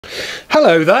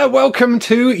Hello there, welcome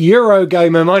to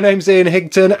Eurogamer. My name's Ian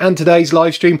Higton and today's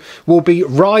live stream will be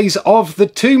Rise of the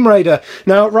Tomb Raider.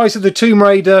 Now, Rise of the Tomb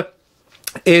Raider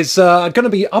is going to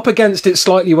be up against it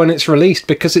slightly when it's released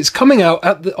because it's coming out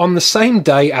on the same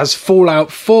day as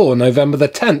Fallout 4, November the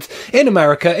 10th, in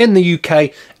America, in the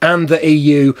UK and the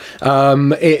EU.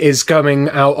 It is coming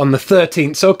out on the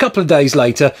 13th, so a couple of days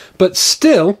later, but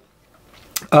still...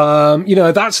 you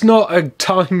know, that's not a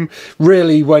time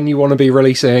really when you want to be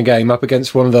releasing a game up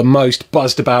against one of the most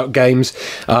buzzed about games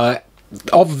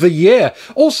of the year.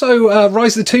 Also,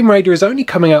 Rise of the Tomb Raider is only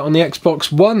coming out on the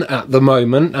Xbox One at the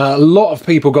moment. A lot of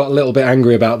people got a little bit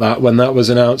angry about that when that was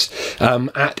announced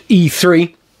at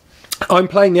E3. I'm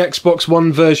playing the Xbox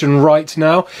One version right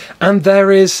now, and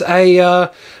there is a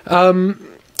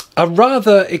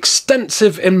rather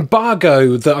extensive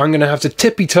embargo that I'm going to have to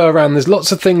tippy-toe around. There's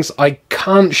lots of things I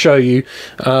can't show you,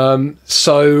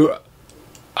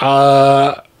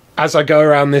 as I go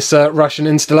around this Russian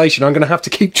installation, I'm going to have to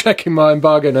keep checking my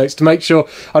embargo notes to make sure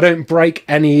I don't break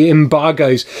any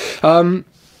embargoes.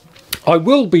 I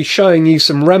will be showing you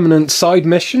some Remnant side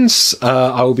missions.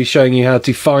 I will be showing you how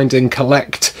to find and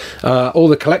collect all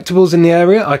the collectibles in the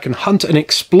area. I can hunt and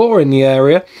explore in the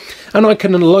area. And I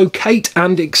can locate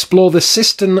and explore the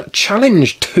System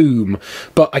Challenge Tomb.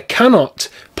 But I cannot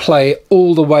play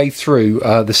all the way through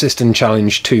the System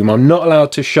Challenge Tomb. I'm not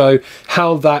allowed to show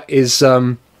how that is...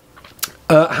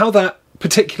 how that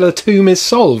particular tomb is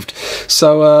solved.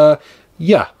 So,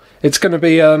 yeah, it's going to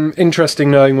be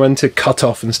interesting knowing when to cut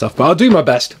off and stuff, but I'll do my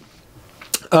best.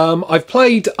 I've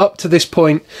played up to this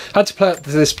point, had to play up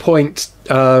to this point,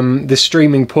 this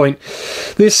streaming point.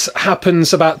 This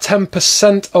happens about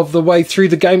 10% of the way through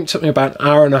the game. It took me about an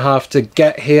hour and a half to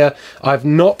get here. I've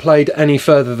not played any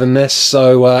further than this,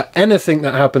 so anything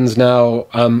that happens now,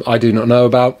 I do not know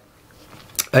about.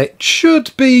 It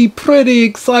should be pretty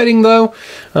exciting though,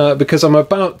 because I'm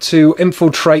about to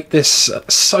infiltrate this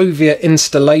Soviet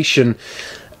installation,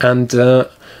 and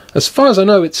as far as I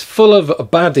know, it's full of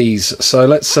baddies. So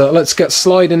let's get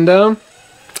sliding down.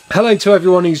 Hello to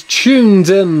everyone who's tuned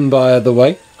in, by the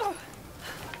way.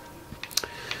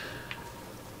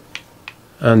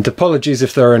 And apologies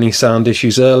if there are any sound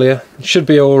issues earlier. It should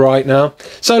be all right now.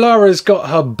 So Lara's got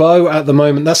her bow at the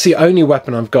moment. That's the only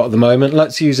weapon I've got at the moment.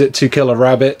 Let's use it to kill a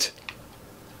rabbit.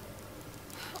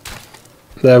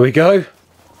 There we go.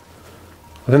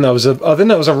 I think that was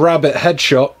a rabbit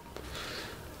headshot.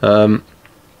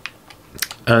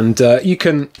 You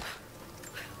can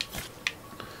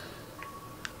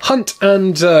hunt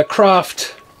and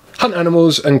hunt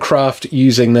animals and craft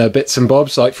using their bits and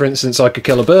bobs. Like for instance, I could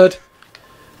kill a bird.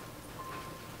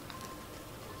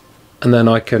 And then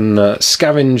I can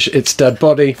scavenge its dead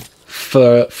body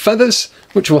for feathers,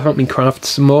 which will help me craft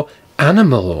some more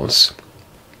animals.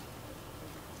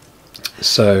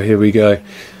 So here we go.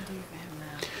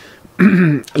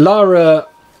 Lara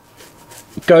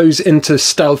goes into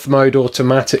stealth mode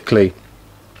automatically.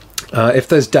 If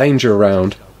there's danger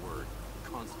around,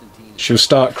 she'll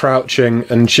start crouching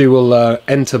and she will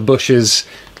enter bushes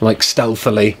like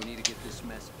stealthily.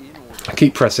 I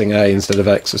keep pressing A instead of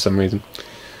X for some reason.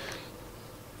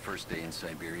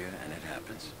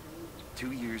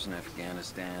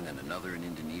 Afghanistan and another in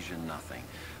Indonesia, nothing.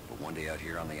 But one day out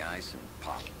here on the ice and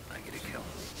pop, I get a kill.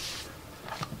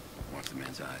 I watched the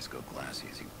man's eyes go glassy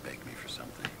as he begged me for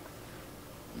something.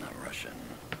 I'm not Russian,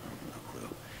 no clue.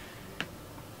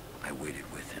 I waited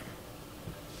with him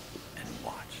and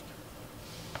watched.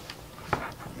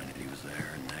 A minute he was there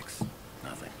and next,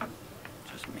 nothing.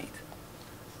 Just meat.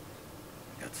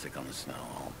 Got sick on the snow,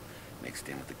 all mixed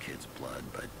in with the kid's blood,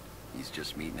 but he's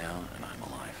just meat now and I'm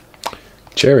alive.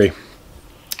 Cherry.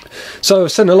 So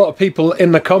I've seen a lot of people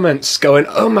in the comments going,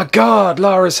 "Oh my God,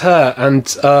 Lara's hair!" And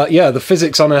yeah, the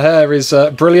physics on her hair is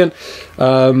brilliant.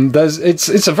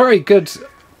 It's a very good,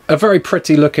 a very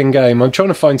pretty looking game. I'm trying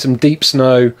to find some deep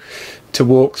snow to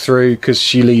walk through because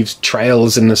she leaves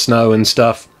trails in the snow and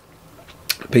stuff.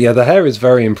 But yeah, the hair is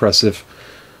very impressive.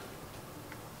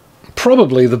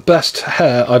 Probably the best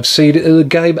hair I've seen in a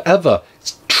game ever.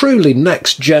 It's truly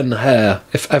next-gen hair,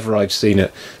 if ever I've seen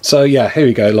it. So yeah, here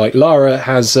we go. Like, Lara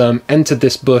has entered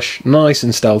this bush nice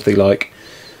and stealthy-like.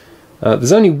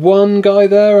 There's only one guy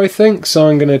there, I think, so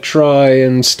I'm going to try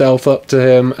and stealth up to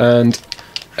him and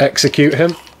execute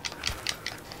him.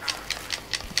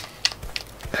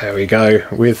 There we go,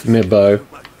 with my bow.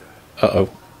 Uh-oh.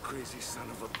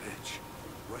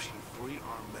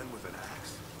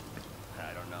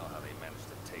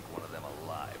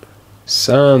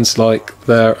 Sounds like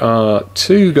there are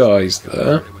two guys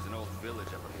there.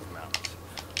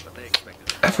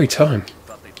 Every time.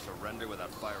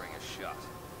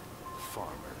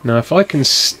 Now if I can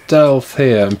stealth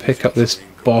here and pick up this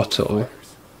bottle...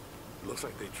 Looks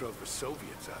like they drove the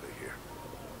Soviets out of here.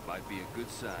 Might be a good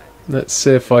sign. Let's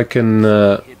see if I can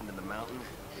Hidden in the mountain.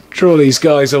 draw these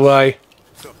guys away.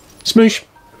 Smoosh!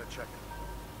 Gonna check.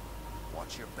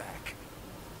 Watch your back.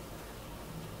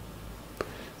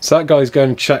 So that guy's going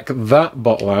to check that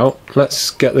bottle out. Let's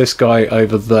get this guy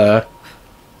over there.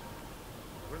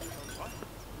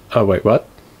 Oh wait, what?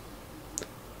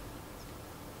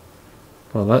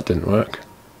 Well, that didn't work.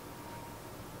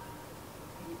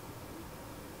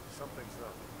 Something's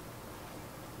up.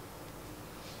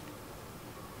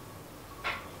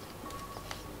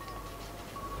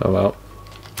 Oh well.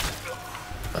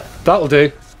 That'll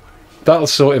do. That'll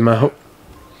sort him out.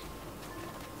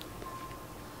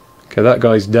 Okay, that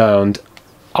guy's downed.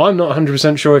 I'm not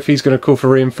 100% sure if he's going to call for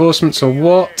reinforcements or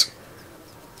what.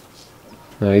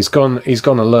 No, he's gone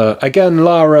alert. Again,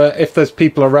 Lara, if there's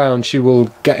people around, she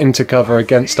will get into cover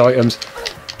against items.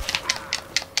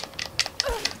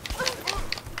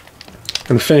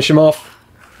 Gonna finish him off.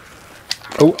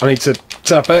 Oh, I need to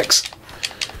tap X.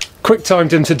 Quick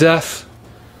timed him to death.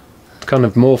 Kind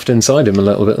of morphed inside him a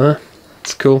little bit there.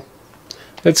 It's cool.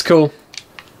 It's cool.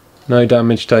 No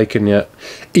damage taken yet.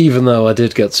 Even though I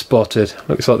did get spotted.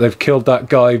 Looks like they've killed that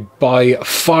guy by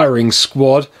firing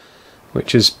squad,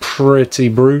 which is pretty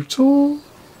brutal.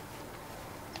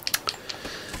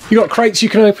 You got crates you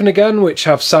can open again, which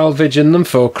have salvage in them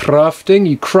for crafting.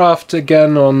 You craft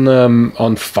again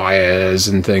on fires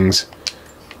and things.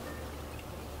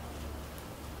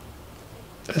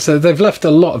 So they've left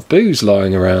a lot of booze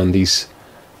lying around, these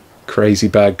crazy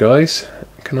bad guys.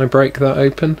 Can I break that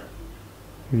open?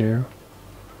 No.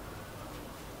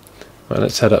 Right,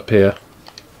 let's head up here.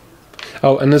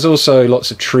 Oh, and there's also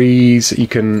lots of trees that you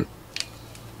can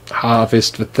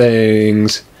harvest for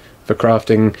things, for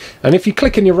crafting. And if you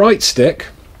click in your right stick,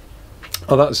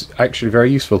 oh, that's actually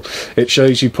very useful. It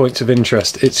shows you points of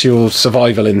interest. It's your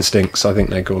survival instincts, I think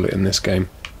they call it in this game.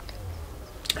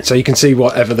 So you can see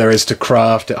whatever there is to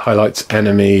craft. It highlights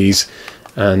enemies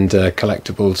and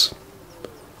collectibles.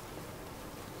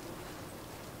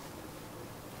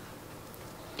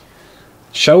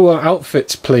 Show our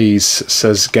outfits, please,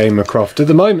 says Gamercroft. At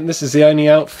the moment, this is the only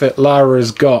outfit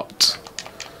Lara's got.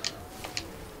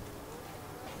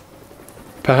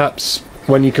 Perhaps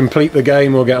when you complete the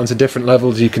game or get onto different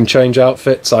levels, you can change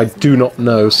outfits. I do not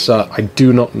know, sir. I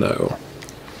do not know.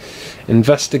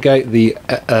 Investigate the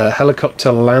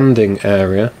helicopter landing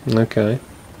area. Okay.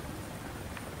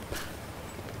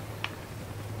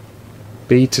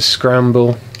 B to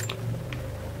scramble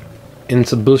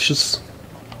into bushes.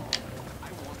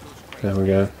 There we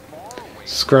go.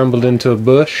 Scrambled into a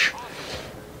bush.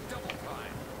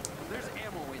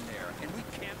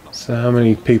 So how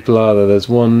many people are there? There's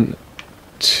 1,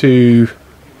 2...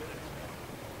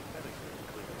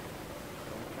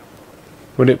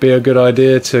 Would it be a good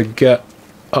idea to get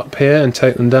up here and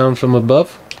take them down from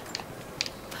above?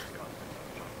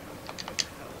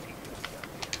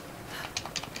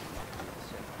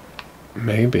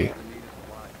 Maybe.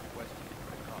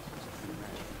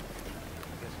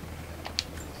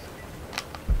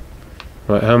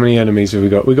 Right, how many enemies have we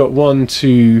got? We got 1,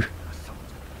 2...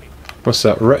 What's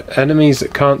that? Enemies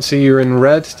that can't see you in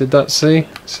red, did that say?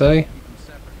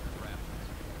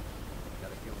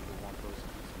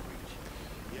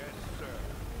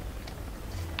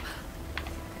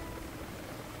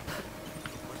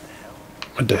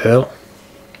 What the hell?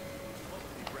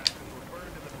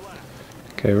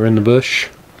 Okay, we're in the bush.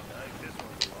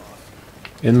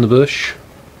 In the bush.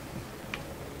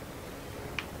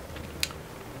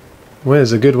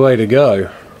 Where's a good way to go?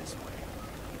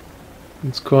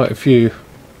 There's quite a few.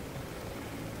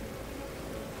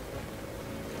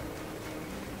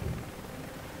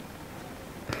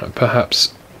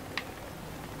 Perhaps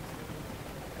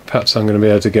I'm going to be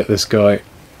able to get this guy.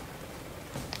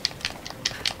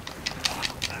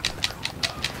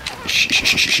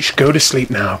 Shh, go to sleep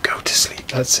now. Go to sleep.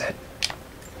 That's it.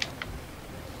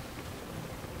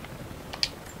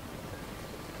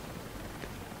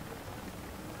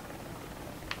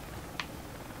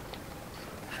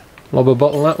 Lob a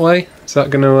bottle that way. Is that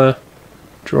going to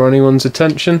draw anyone's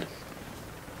attention?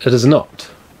 It is not.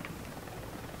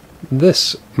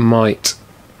 This might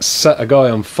set a guy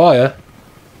on fire.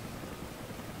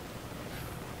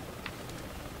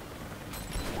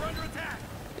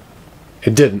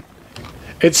 It didn't.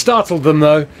 It startled them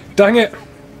though. Dang it.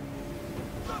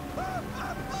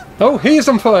 Oh, he is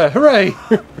on fire. Hooray!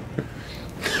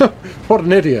 What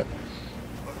an idiot.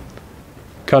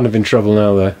 Kind of in trouble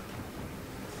now though.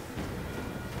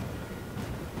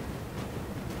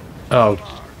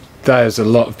 Oh, there's a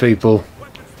lot of people.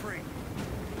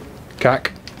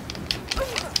 Cack.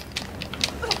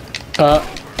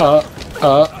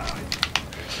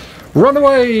 Run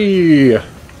away!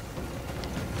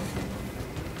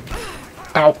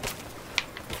 Ow.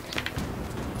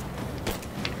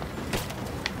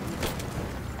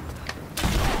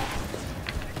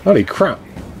 Holy crap.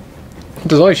 What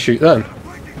does I shoot then?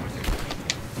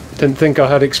 Didn't think I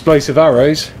had explosive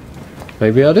arrows.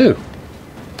 Maybe I do.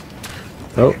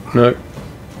 Oh, no.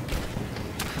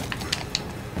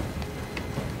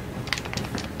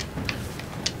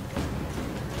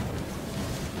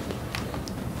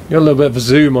 You got a little bit of a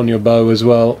zoom on your bow as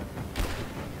well.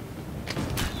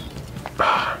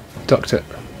 Ducked it.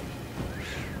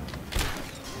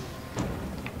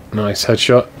 Nice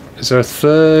headshot. Is there a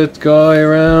third guy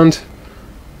around?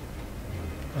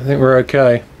 I think we're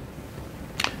okay.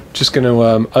 Just going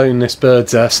to own this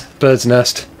bird's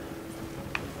nest.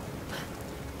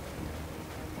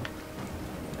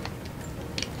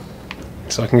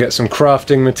 So I can get some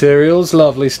crafting materials.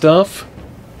 Lovely stuff.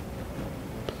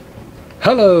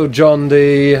 Hello, John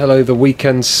D. Hello, The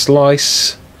Weekend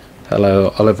Slice.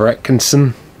 Hello, Oliver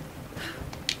Atkinson.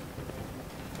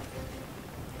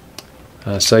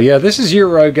 So yeah, this is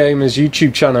Eurogamer's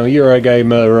YouTube channel.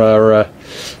 Eurogamer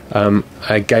are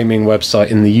a gaming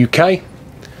website in the UK.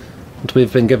 And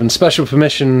we've been given special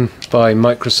permission by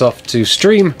Microsoft to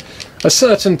stream a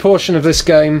certain portion of this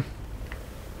game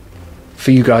for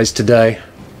you guys today.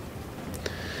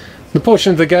 The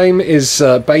portion of the game is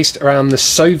based around the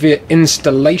Soviet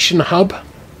installation hub.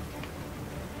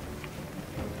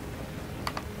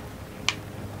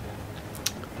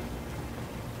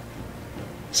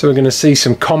 So we're going to see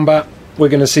some combat, we're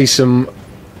going to see some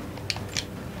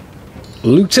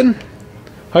looting,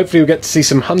 hopefully we'll get to see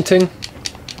some hunting,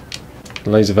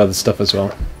 loads of other stuff as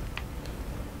well.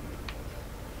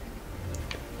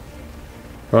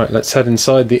 Right, let's head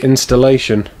inside the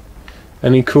installation.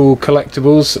 Any cool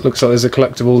collectibles? It looks like there's a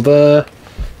collectible there.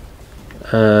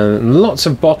 And lots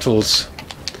of bottles.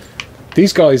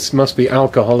 These guys must be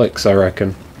alcoholics, I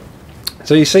reckon.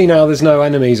 So you see now there's no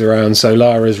enemies around, so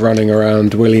Lara's running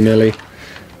around willy-nilly.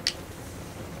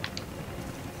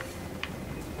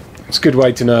 It's a good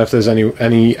way to know if there's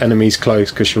any enemies close,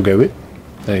 because she'll go, "Whip."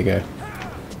 There you go.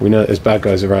 We know that there's bad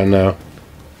guys around now.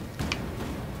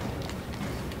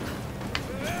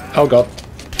 Oh god.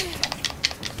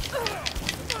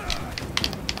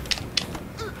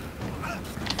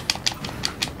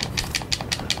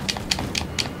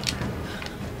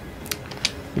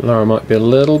 Lara might be a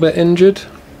little bit injured.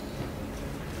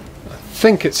 I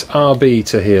think it's RB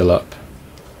to heal up.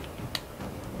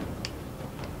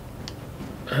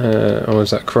 Or is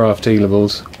that craft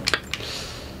healables?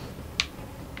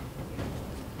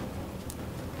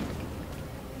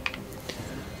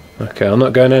 Okay, I'm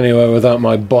not going anywhere without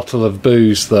my bottle of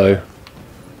booze though.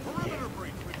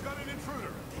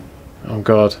 Oh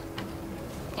god.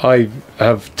 I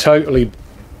have totally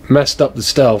messed up the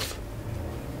stealth.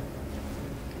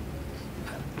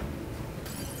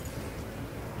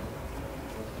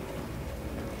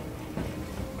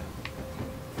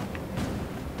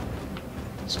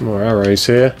 Some more arrows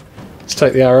here. Let's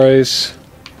take the arrows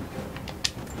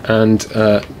and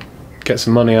get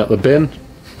some money out the bin.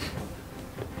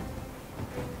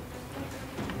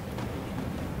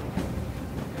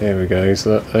 Here we go,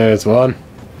 so there's one.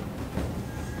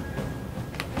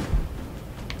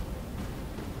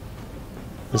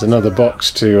 There's another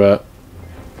box to...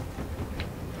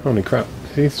 holy crap,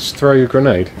 did he just throw you a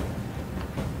grenade?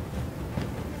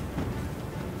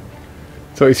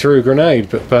 Thought he threw a grenade,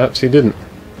 but perhaps he didn't.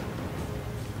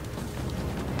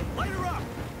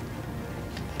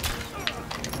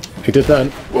 He did then.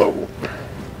 Whoa.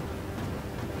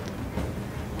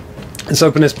 Let's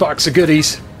open this box of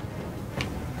goodies.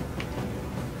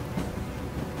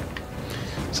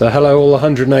 So hello all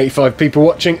 185 people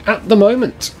watching at the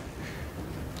moment.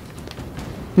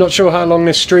 Not sure how long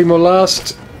this stream will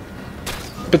last.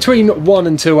 Between 1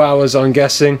 and 2 hours I'm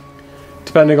guessing.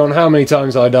 Depending on how many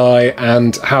times I die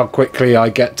and how quickly I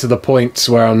get to the points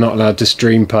where I'm not allowed to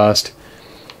stream past.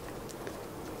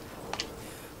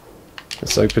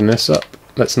 Let's open this up.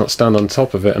 Let's not stand on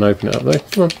top of it and open it up though.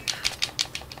 Come on.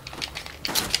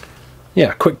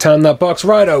 Yeah, quick turn that box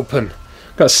right open.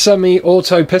 Got a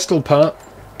semi-auto pistol part.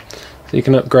 So you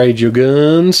can upgrade your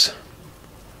guns.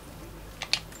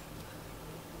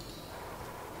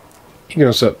 You can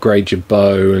also upgrade your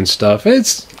bow and stuff.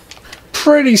 It's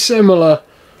pretty similar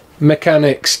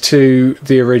mechanics to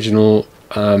the original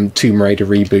Tomb Raider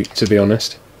reboot, to be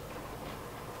honest.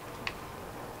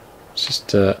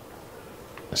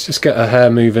 Let's just get her hair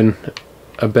moving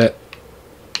a bit.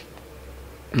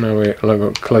 Now we'll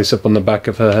go close up on the back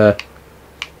of her hair.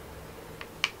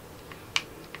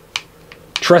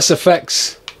 press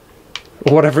effects,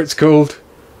 or whatever it's called.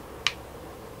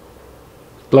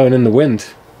 Blowing in the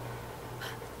wind.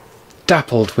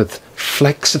 Dappled with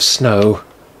flakes of snow.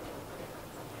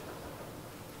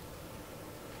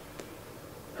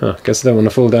 Huh, guess I don't want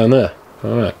to fall down there.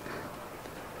 Alright.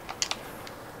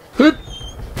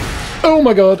 Oh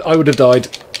my god, I would have died.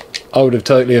 I would have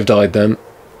totally have died then.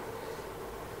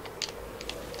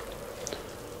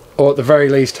 Or at the very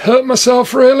least, hurt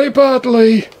myself really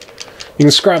badly. You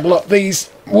can scrabble up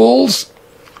these walls.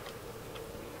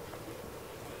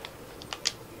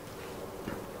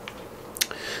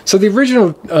 So the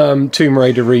original Tomb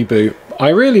Raider reboot, I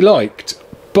really liked,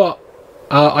 but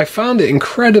I found it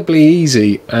incredibly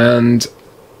easy, and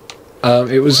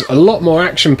it was a lot more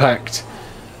action-packed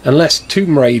and less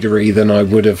Tomb Raider-y than I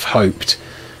would have hoped.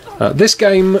 This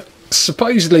game,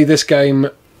 supposedly this game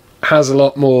has a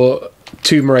lot more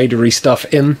Tomb Raider-y stuff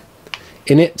in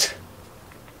it.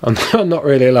 I'm not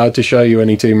really allowed to show you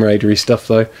any Tomb Raider-y stuff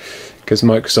though, because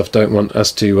Microsoft don't want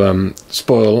us to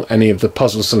spoil any of the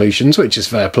puzzle solutions, which is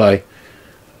fair play.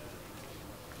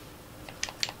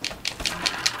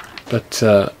 But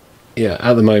yeah,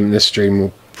 at the moment this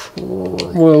stream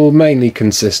will mainly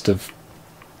consist of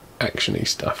action-y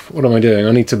stuff. What am I doing?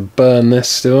 I need to burn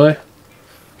this, do I?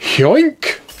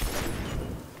 Yoink!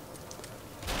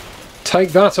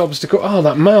 Take that obstacle. Oh,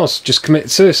 that mouse just committed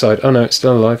suicide. Oh no, it's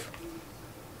still alive.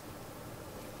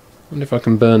 I wonder if I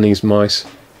can burn these mice.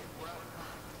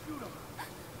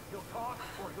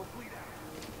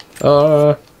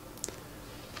 I'm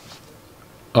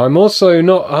also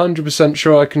not 100%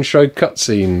 sure I can show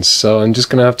cutscenes, so I'm just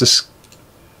going to have to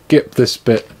skip this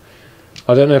bit.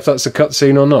 I don't know if that's a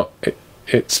cutscene or not.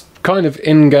 It's kind of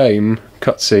in-game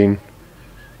cutscene,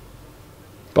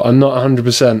 but I'm not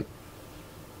 100%.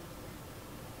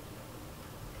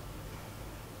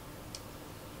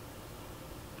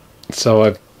 So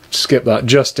I've skipped that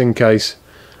just in case.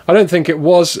 I don't think it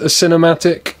was a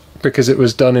cinematic because it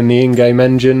was done in the in-game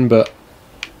engine, but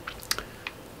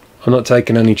I'm not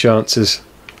taking any chances.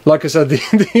 Like I said,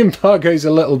 the embargo's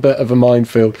a little bit of a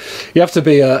minefield. You have to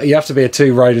be a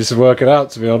Tomb Raider to work it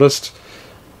out, to be honest.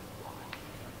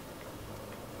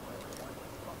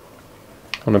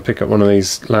 I want to pick up one of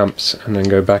these lamps and then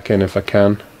go back in if I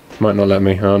can. Might not let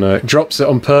me. Oh no, it drops it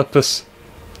on purpose.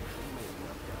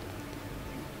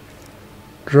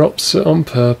 Drops it on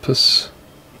purpose.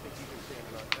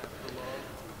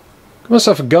 Got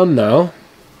myself a gun now.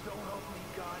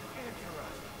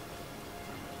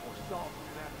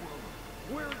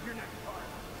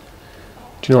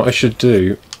 Do you know what I should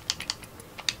do?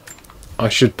 I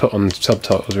should put on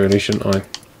subtitles, really, shouldn't I?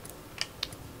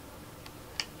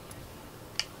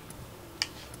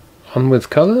 On with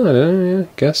colour? I don't know, yeah,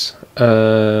 guess.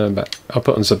 But I'll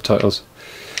put on subtitles.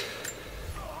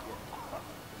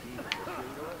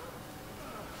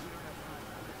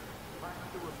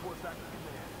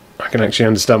 I can actually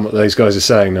understand what those guys are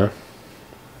saying now.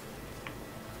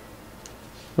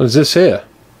 What is this here?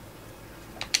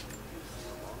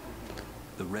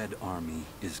 The Red Army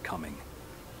is coming.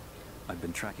 I've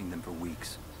been tracking them for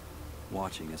weeks,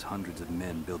 watching as hundreds of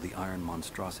men build the iron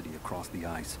monstrosity across the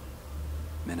ice.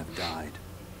 Men have died,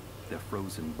 their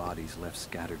frozen bodies left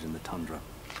scattered in the tundra.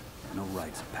 No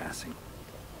rites of passing,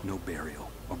 no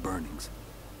burial or burnings.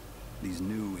 These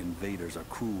new invaders are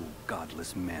cruel,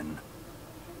 godless men.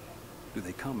 Do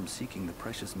they come seeking the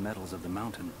precious metals of the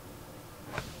mountain?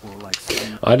 Or like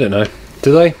some... I don't know.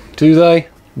 Do they? Do they?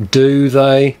 Do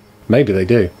they? Maybe they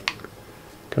do.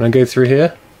 Can I go through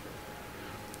here?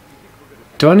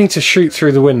 Do I need to shoot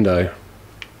through the window?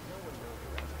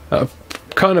 That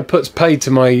kind of puts paid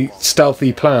to my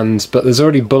stealthy plans, but there's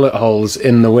already bullet holes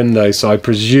in the window, so I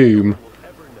presume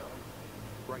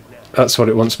that's what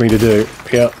it wants me to do.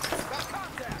 Yeah.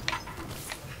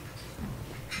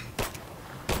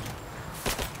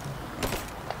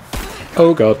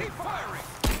 Oh god.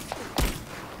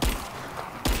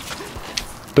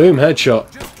 Boom, headshot.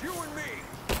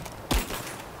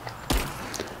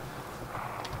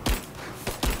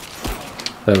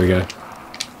 There we go.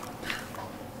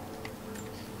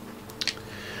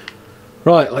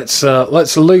 Right, let's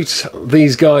loot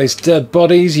these guys' dead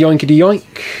bodies. Yoinkity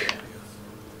yoink.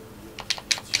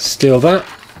 Steal that.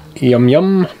 Yum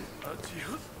yum.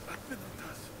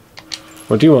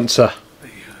 What do you want, sir?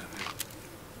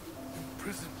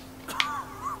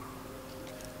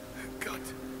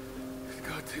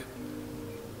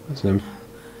 What's his name?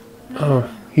 Oh,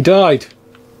 he died.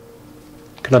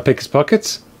 Can I pick his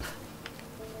pockets?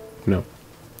 No.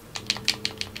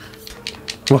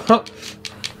 What?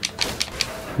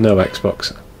 No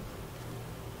Xbox.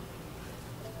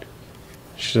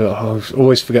 I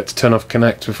always forget to turn off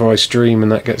Connect before I stream,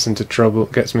 and that gets me into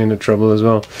trouble as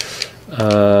well.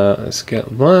 Let's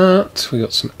get that. We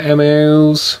got some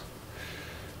ammos.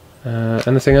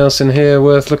 Anything else in here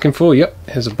worth looking for? Yep,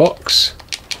 here's a box.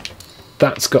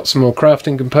 That's got some more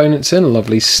crafting components in.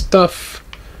 Lovely stuff.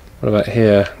 What about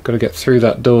here? Got to get through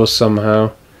that door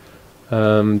somehow.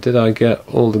 Did I get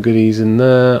all the goodies in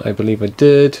there? I believe I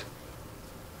did.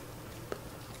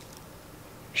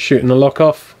 Shooting the lock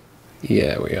off?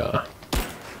 Yeah, we are.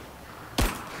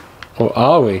 Or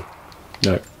are we?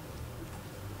 No.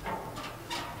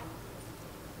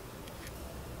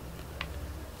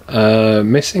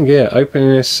 Missing gear. Opening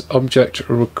this object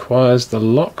requires the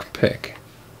lockpick.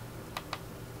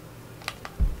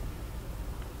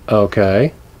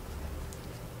 Okay.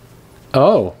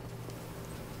 Oh.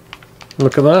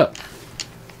 Look at that.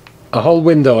 A whole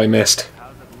window I missed.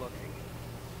 How's it looking?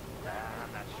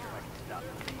 I'm not sure I can stop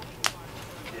the leak.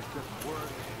 This doesn't work.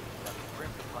 Got the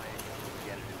crimp to pipe.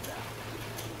 Get it in back.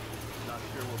 Not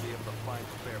sure we'll be able to find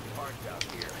spare parts out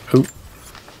here. Ooh.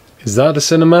 Is that a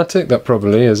cinematic? That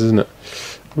probably is, isn't it?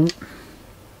 Ooh.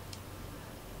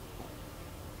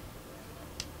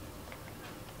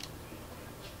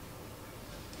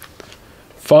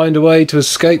 Find a way to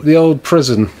escape the old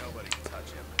prison.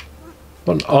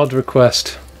 What an odd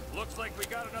request. Looks like we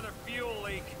got another fuel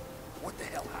leak. What the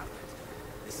hell happened?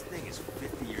 This thing is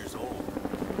 50 years old.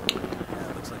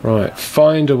 Yeah, looks like Right,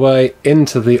 find a way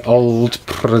into the old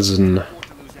prison. we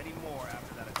won't lose any more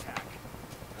after that attack.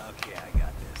 Okay, I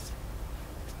got this.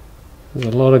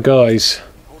 There's a lot of guys.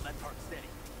 Hold that part steady.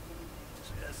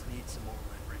 Just need some more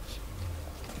leverage.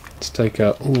 Let's take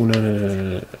out. Oh, no, no, no,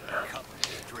 no, no. Cup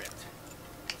stripped.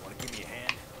 Want to give me a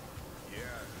hand? Yeah,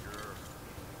 sure.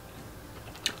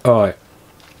 Alright.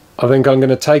 I think I'm going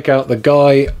to take out the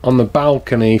guy on the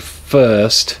balcony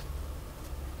first.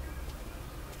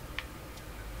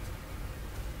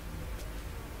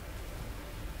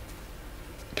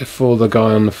 Before the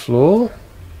guy on the floor?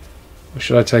 Or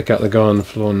should I take out the guy on the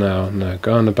floor now? No,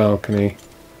 guy on the balcony.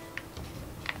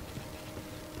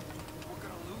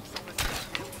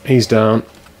 He's down.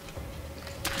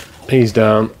 He's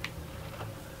down.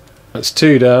 That's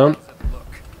 2 down. Look.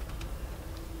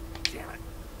 Damn it.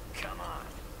 Come on.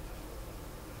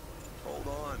 Hold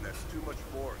on, that's too much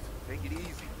force. Take it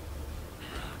easy.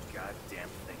 Goddamn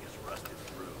thing is rusted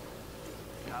through.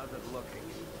 How's it looking?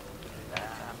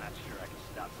 I'm not sure I can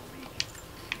stop the leak.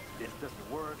 This doesn't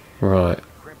work. Right.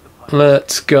 Crimp the pipe.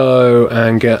 Let's go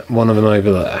and get one of them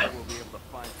over there. We'll be able to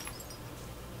find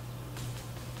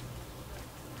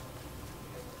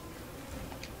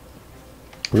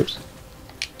Whoops.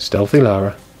 Stealthy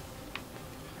Lara.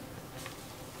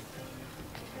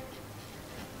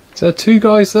 Is there 2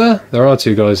 guys there? There are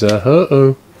 2 guys there.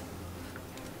 Uh-oh.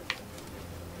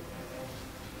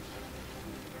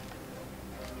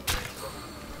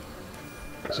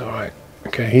 It's alright.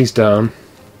 Okay, he's down.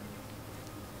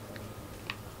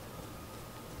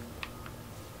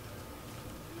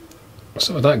 What's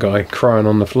up with that guy crying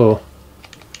on the floor?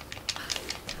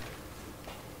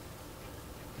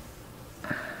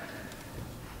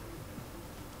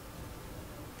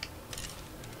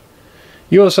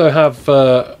 You also have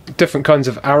different kinds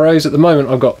of arrows. At the moment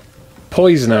I've got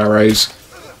poison arrows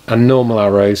and normal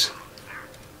arrows.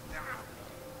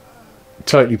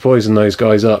 Totally poison those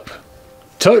guys up.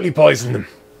 Totally poison them.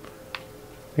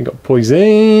 They got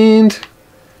poisoned.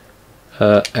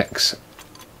 X.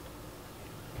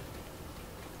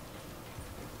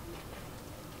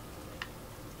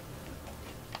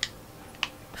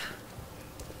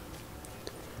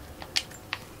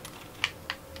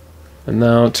 And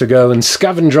now to go and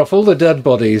scavenge off all the dead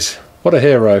bodies. What a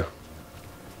hero.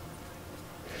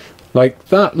 Like,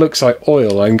 that looks like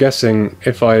oil. I'm guessing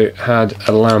if I had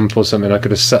a lamp or something I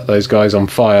could have set those guys on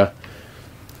fire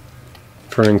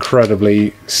for an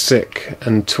incredibly sick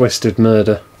and twisted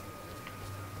murder.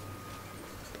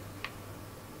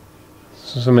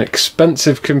 Some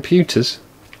expensive computers.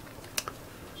 I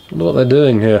wonder what they're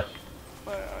doing here.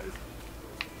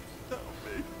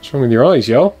 What's wrong with your eyes,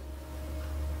 yo?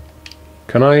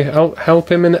 Can I help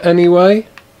him in any way?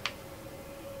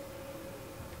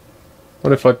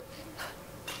 What if I...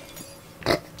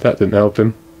 That didn't help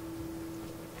him.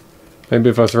 Maybe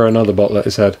if I throw another bottle at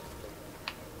his head.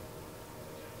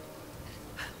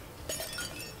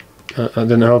 That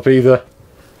didn't help either.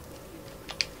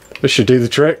 This should do the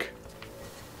trick.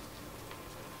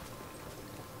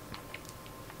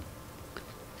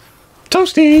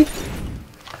 Toasty!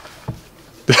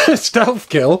 Stealth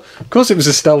kill? Of course it was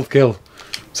a stealth kill.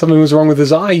 Something was wrong with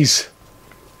his eyes.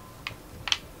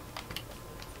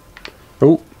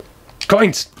 Oh.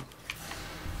 Coins!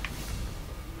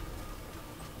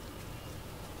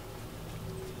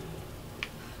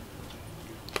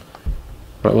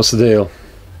 Right, what's the deal?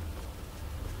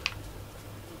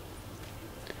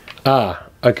 Ah,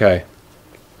 okay.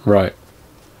 Right.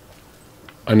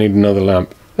 I need another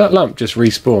lamp. That lamp just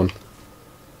respawned.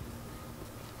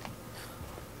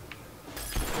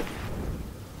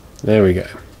 There we go.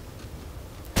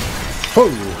 Oh,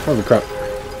 holy crap.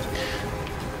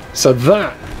 So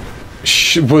that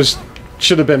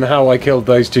should have been how I killed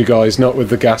those two guys, not with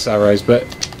the gas arrows, but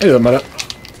it doesn't matter.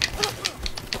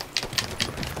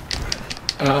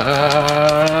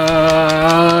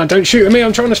 Don't shoot at me,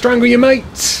 I'm trying to strangle your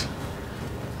mate!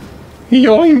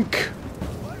 Yoink!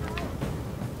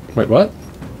 Wait, what?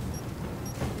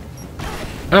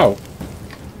 Ow.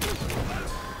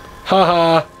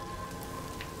 Haha!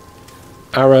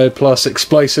 Arrow plus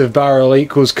explosive barrel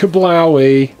equals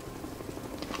kablowie.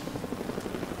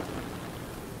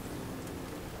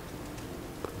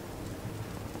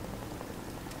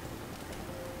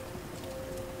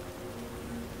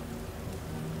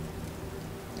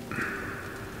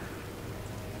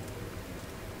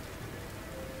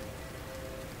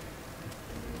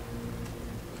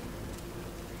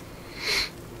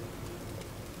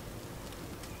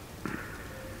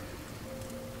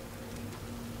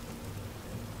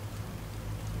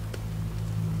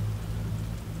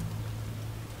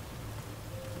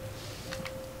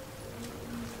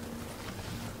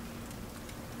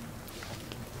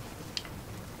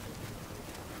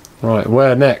 Right,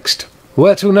 where next?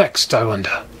 Where to next, I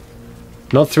wonder?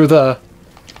 Not through there.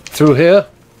 Through here?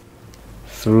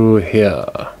 Through here.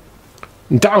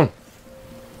 Down!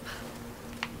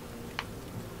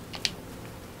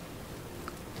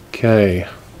 Okay.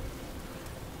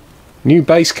 New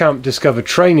base camp discovered.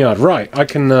 Train yard. Right, I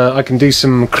can do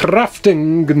some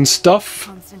crafting and stuff.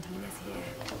 Constantine is here.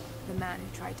 The man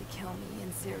who tried to kill me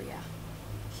in Syria.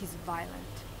 He's violent,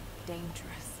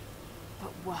 dangerous,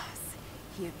 but worse.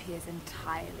 He appears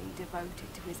entirely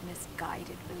devoted to his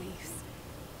misguided beliefs.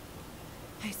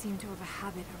 I seem to have a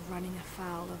habit of running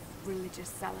afoul of religious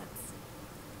zealots.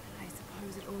 And I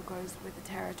suppose it all goes with the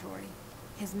territory.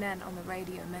 His men on the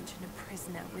radio mentioned a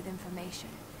prisoner with information.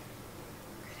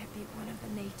 Could it be one of the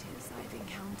natives I've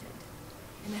encountered?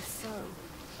 And if so,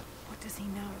 what does he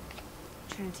know?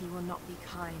 Trinity will not be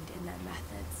kind in their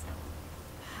methods.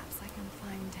 Perhaps I can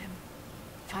find him.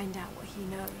 Find out what he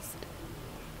knows.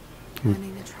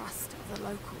 Earning the trust of the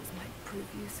locals might prove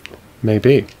useful.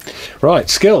 Maybe. Right,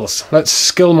 skills. Let's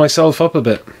skill myself up a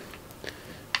bit.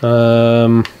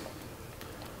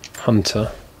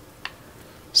 Hunter.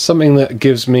 Something that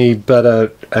gives me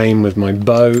better aim with my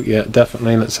bow. Yeah,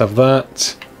 definitely. Let's have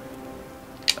that.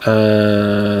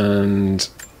 And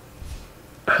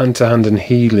hand-to-hand and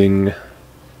healing.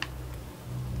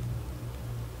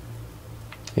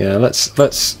 Yeah, let's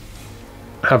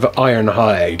have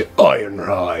Ironhide.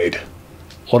 Ironhide.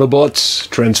 Autobots,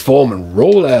 transform and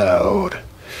roll out.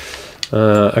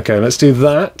 Okay, let's do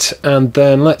that, and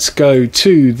then let's go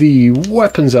to the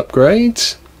weapons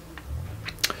upgrades.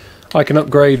 I can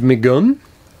upgrade my gun,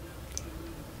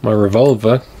 my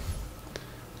revolver.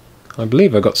 I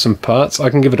believe I got some parts. I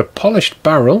can give it a polished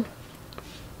barrel,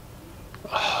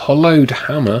 a hollowed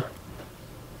hammer,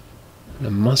 and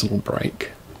a muzzle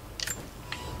brake.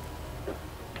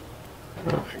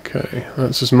 Okay,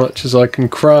 that's as much as I can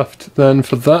craft then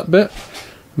for that bit.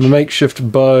 Makeshift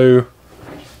bow,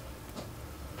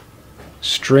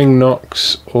 string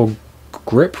knocks, or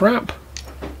grip wrap?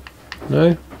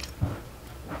 No?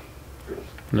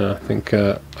 No, I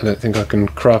don't think I can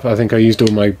craft. I think I used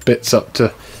all my bits up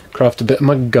to craft a bit of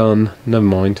my gun. Never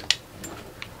mind.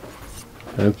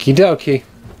 Okie dokie.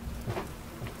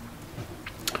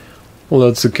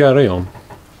 Let's carry on.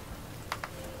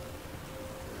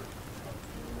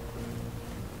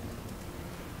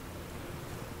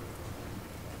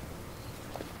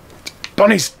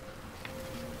 Bunnies!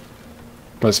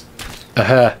 That's a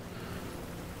hare.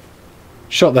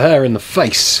 Shot the hare in the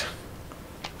face.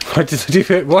 Why did I do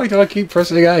it? Why do I keep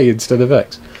pressing A instead of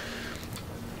X?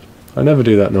 I never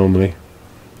do that normally.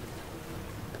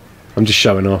 I'm just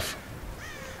showing off.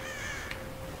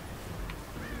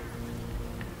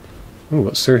 Ooh,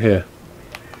 what's through here?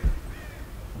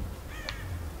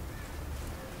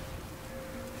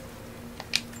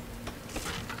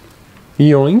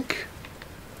 Yoink.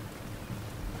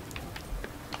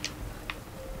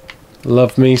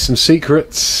 Love me some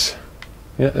secrets.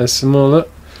 Yeah, there's some more.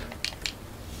 Look.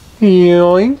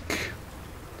 Yoink.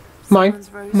 Mine.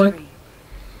 Mine.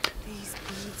 These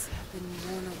beads have been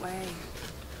worn away,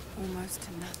 almost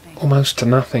to nothing. Almost to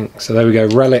nothing. So there we go.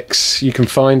 Relics you can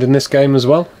find in this game as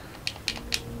well.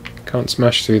 Can't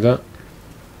smash through that.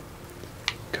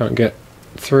 Can't get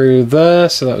through there,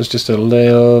 so that was just a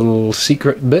little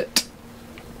secret bit.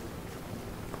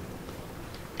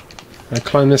 I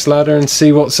climb this ladder and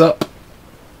see what's up.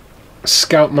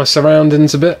 Scout my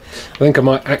surroundings a bit. I think I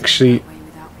might actually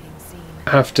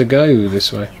have to go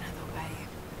this way.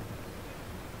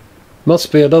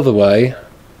 Must be another way,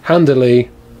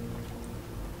 handily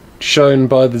shown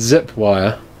by the zip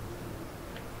wire.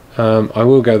 I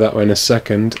will go that way in a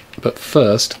second, but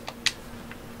first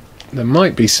there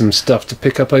might be some stuff to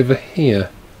pick up over here.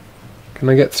 Can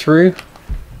I get through?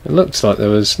 It looks like there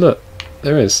was. Look,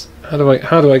 there is. How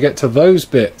do I get to those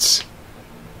bits?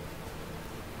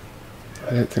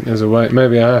 I don't think there's a way.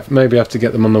 Maybe I have to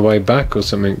get them on the way back or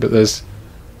something. But there's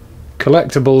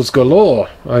collectibles galore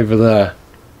over there.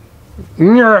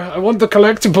 I want the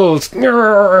collectibles.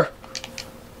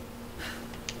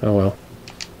 Oh well.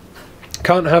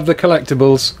 Can't have the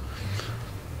collectibles.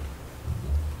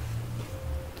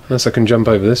 Unless I can jump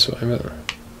over this way. But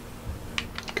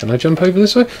can I jump over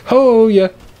this way? Oh yeah.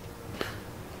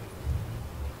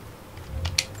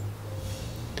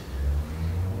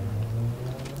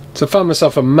 So I found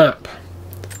myself a map.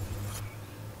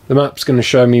 The map's going to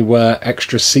show me where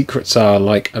extra secrets are,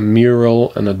 like a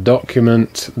mural and a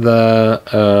document there.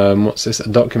 What's this? A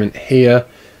document here.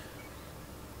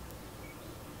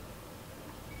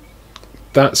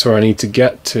 That's where I need to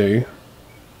get to.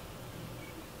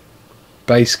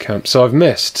 Base camp. So I've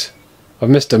missed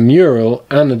a mural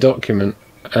and a document,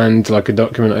 and like a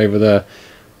document over there.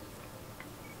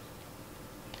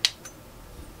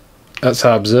 That's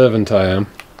how observant I am.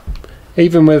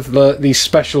 Even with these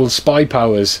special spy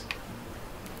powers,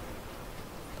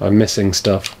 I'm missing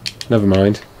stuff. Never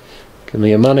mind. Give me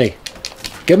your money.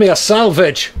 Give me a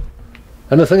salvage!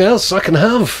 Anything else I can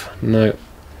have? No.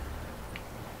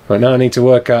 Right, now I need to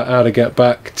work out how to get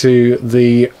back to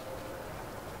the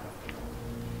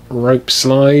rope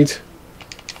slide.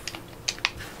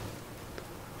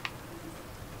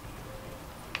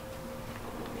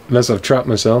 Unless I've trapped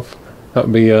myself. That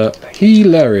would be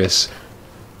hilarious.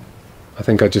 I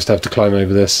think I just have to climb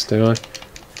over this, do I?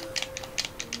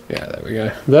 Yeah, there we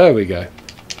go. There we go.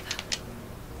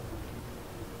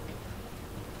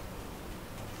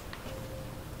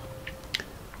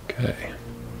 Okay.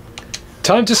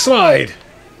 Time to slide!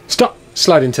 Stop!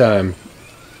 Sliding time.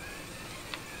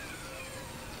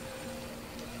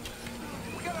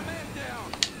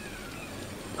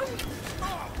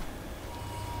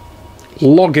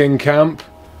 Logging camp.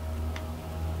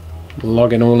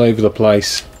 Logging all over the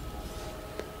place.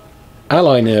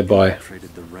 Ally nearby.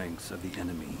 Penetrated the ranks of the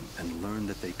enemy and learned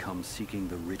that they come seeking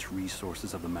the rich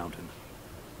resources of the mountain.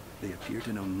 They appear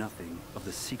to know nothing of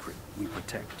the secret we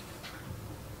protect.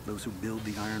 Those who build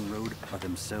the Iron Road are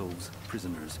themselves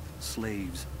prisoners,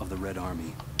 slaves of the Red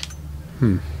Army.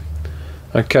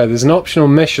 Okay, there's an optional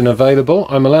mission available.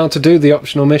 I'm allowed to do the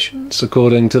optional missions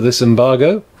according to this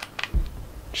embargo,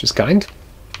 which is kind.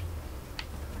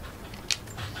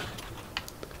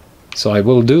 So I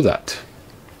will do that.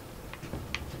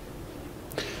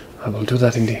 I will do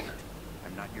that indeed.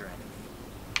 I'm not your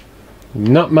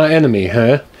enemy. Not my enemy,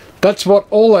 huh? That's what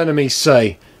all enemies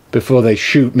say before they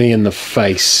shoot me in the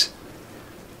face.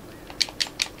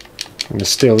 I'm going to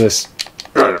steal this.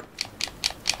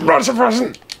 What's a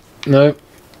present? No.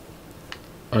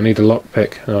 I need a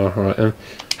lockpick. Oh, alright then.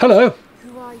 Hello!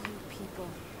 Who are you people?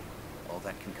 All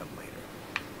that can come later.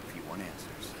 If you want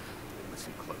answers,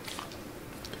 listen close.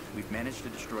 We've managed to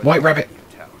destroy White the rabbit. radio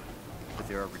tower, but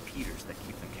there are repeaters that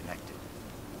keep them connected.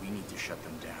 We need to shut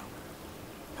them down.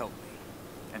 Help me,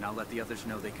 and I'll let the others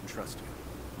know they can trust you.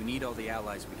 We need all the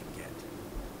allies we can get.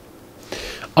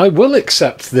 I will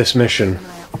accept this mission. Am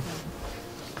I up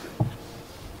for them?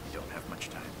 We don't have much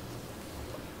time.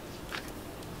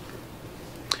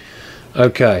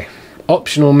 Okay.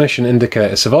 Optional mission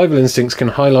indicator. Survival instincts can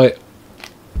highlight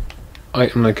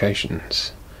item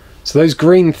locations. So those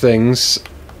green things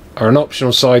are an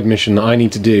optional side mission that I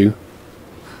need to do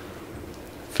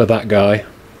for that guy.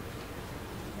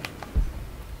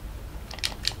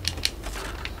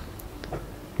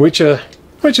 Which are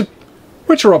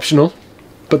optional,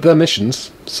 but they're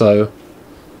missions, so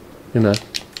you know.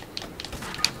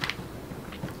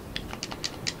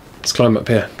 Let's climb up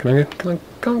here. Can I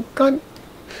go? Can I?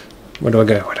 Where do I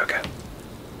go? Where do I go?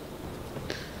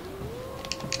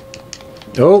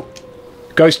 Oh,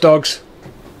 ghost dogs.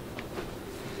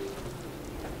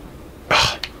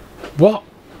 What?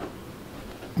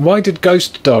 Why did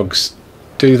ghost dogs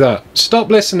do that?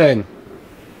 Stop listening!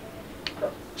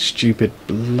 Stupid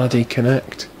bloody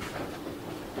Connect.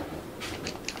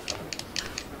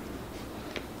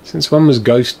 Since when was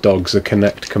ghost dogs a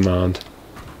Connect command?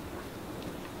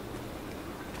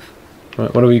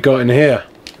 Right, what have we got in here?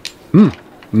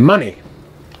 Money!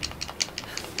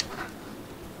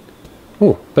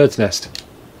 Oh, bird's nest.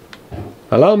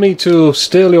 Allow me to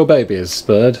steal your babies,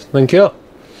 bird. Thank you.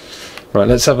 Right,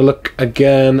 let's have a look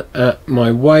again at my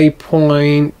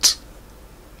waypoint.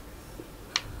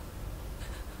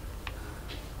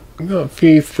 I've got a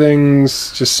few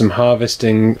things, just some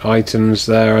harvesting items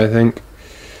there, I think.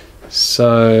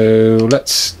 So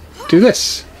let's do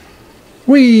this.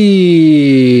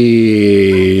 Whee!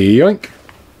 Yoink!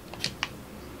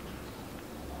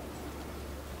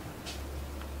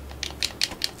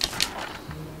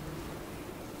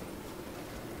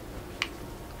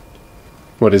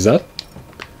 What is that?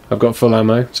 I've got full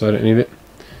ammo, so I don't need it.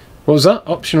 What was that?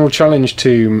 Optional challenge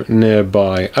tomb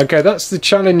nearby. Okay, that's the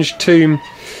challenge tomb.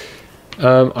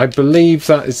 I believe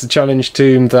that is the challenge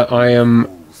tomb that I am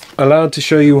allowed to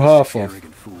show you half of.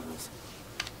 Arrogant fools.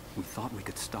 We thought we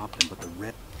could stop them, but the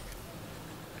red...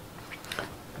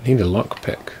 I need a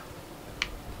lockpick.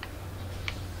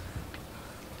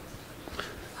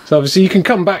 So obviously you can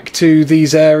come back to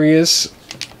these areas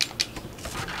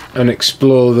and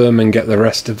explore them and get the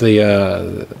rest of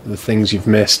the things you've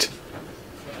missed.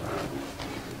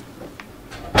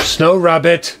 Snow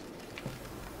rabbit!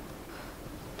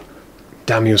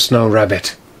 Damn you, snow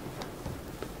rabbit!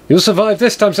 You'll survive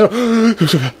this time, so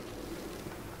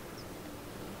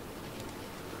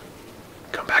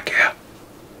come back here.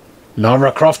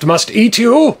 Lara Croft must eat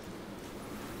you!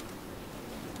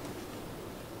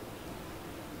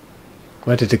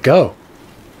 Where did it go?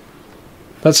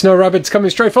 That snow rabbit's coming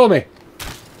straight for me.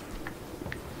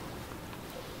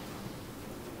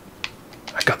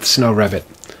 I got the snow rabbit.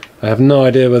 I have no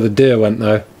idea where the deer went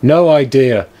though. No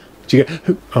idea. Did you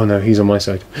get... Oh no, he's on my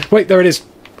side. Wait, there it is.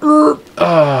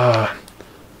 Ah,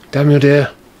 damn you,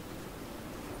 deer.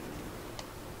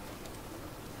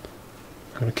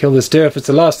 I'm gonna kill this deer if it's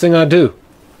the last thing I do.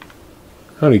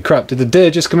 Holy crap, did the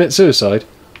deer just commit suicide?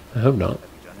 I hope not.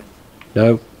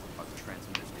 No.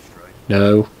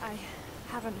 No. I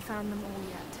haven't found them all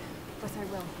yet, but I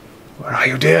will. Where are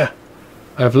you, dear?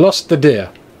 I have lost the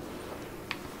deer.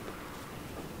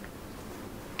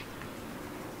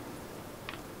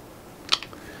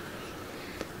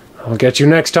 I'll get you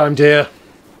next time, dear.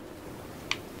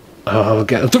 I'll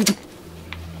get...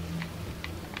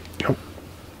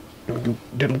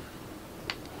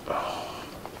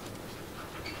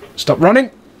 Stop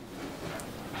running!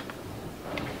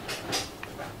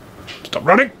 Stop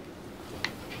running!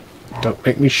 Don't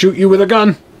make me shoot you with a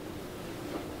gun!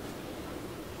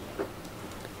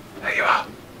 There you are.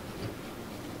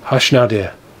 Hush now,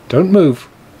 dear. Don't move.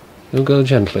 You'll go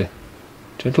gently.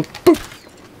 Gentle. Boop!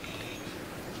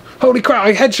 Holy crap,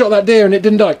 I headshot that deer and it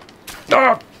didn't die.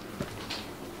 Ah!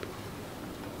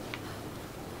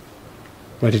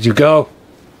 Where did you go?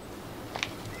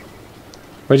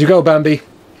 Where'd you go, Bambi?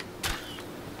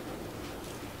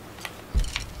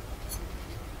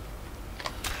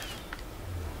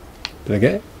 Did I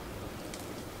get it?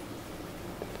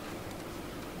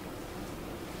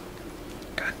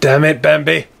 God damn it,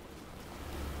 Bambi!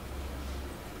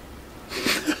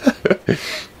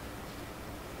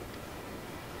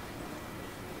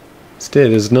 Deer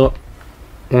does not.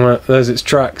 Right, there's its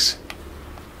tracks.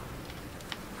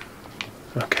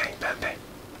 Okay, Bambi.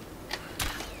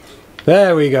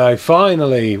 There we go,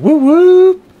 finally! Woo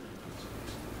woo!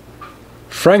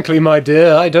 Frankly, my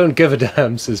dear, I don't give a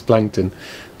damn, says Plankton.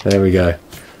 There we go.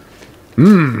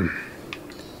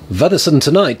 Venison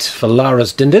tonight for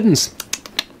Lara's din-dins.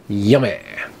 Yummy!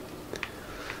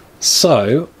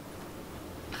 So,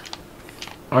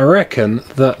 I reckon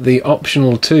that the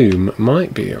optional tomb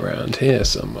might be around here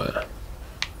somewhere.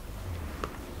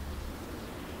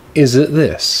 Is it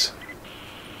this?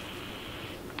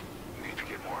 Need to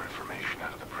get more information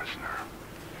out of the prisoner.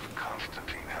 If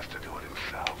Constantine has to do it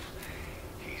himself,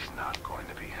 he's not going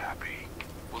to be happy.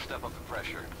 We'll step up the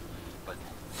pressure, but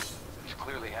he's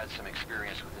clearly had some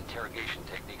experience with interrogation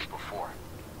techniques before.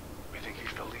 We think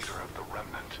he's the leader of the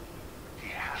remnant. He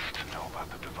has to know about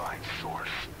the divine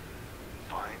source.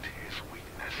 Find his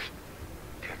weakness.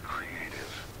 Get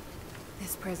creative.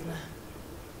 This prisoner.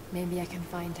 Maybe I can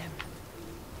find him.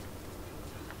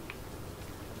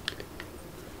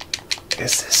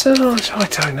 Is this a... I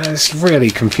don't know, it's really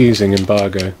confusing,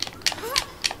 embargo.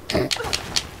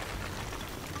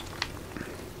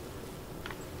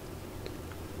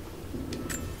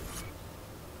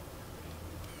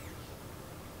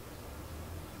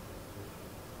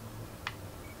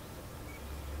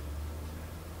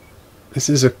 This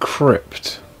is a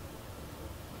crypt.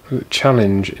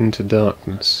 Challenge into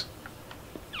darkness.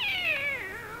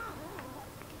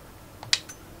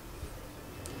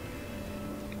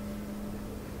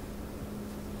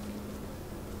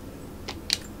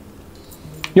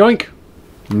 Yoink!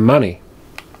 Money.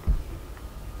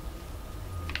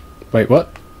 Wait, what?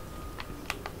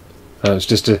 Oh, it's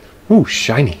just a... Ooh,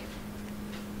 shiny.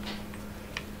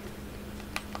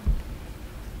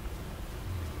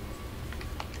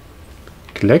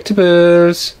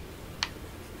 Collectibles!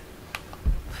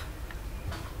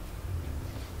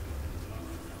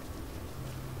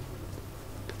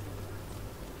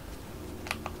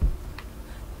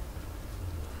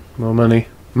 More money.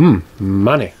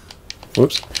 Money.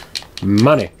 Whoops.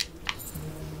 Money.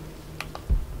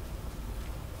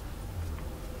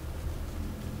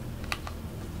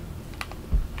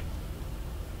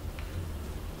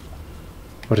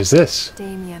 What is this?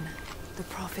 Damien, the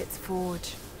Prophet's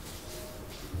Forge.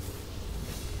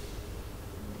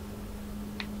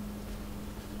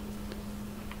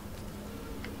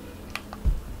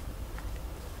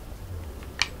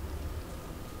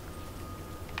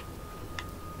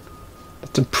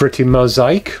 That's a pretty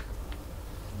mosaic.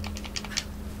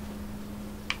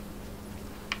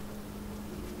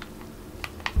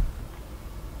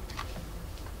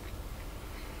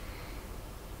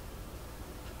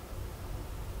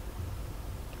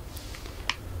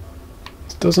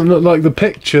 Doesn't look like the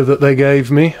picture that they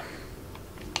gave me.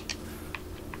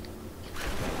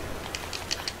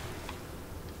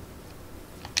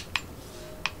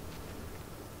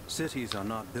 Cities are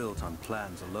not built on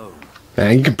plans alone. Yeah,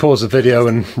 you can pause the video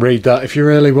and read that if you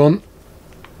really want.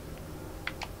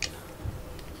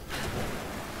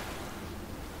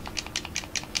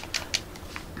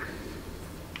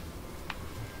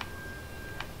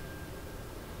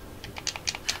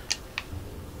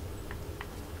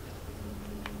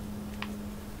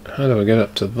 How do I get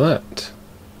up to that?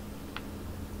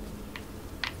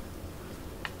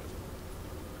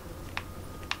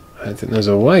 I don't think there's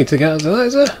a way to get up to that,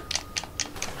 is there?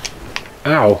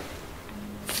 Ow!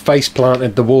 Face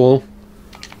planted the wall.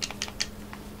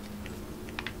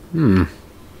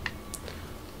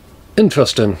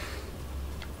 Interesting.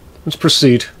 Let's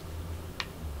proceed.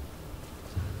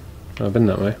 Oh, I've been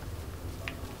that way.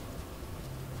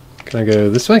 Can I go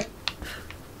this way?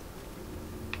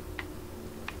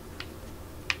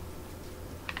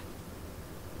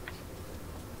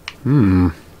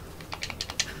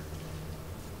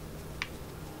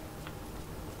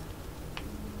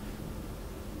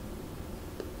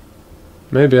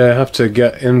 Maybe I have to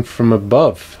get in from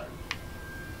above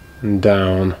and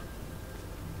down.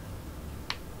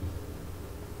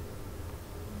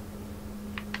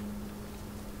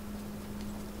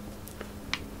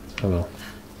 Hello.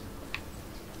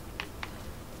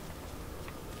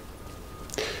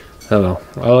 Hello.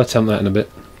 I'll attempt that in a bit.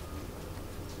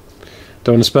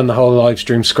 Don't want to spend the whole live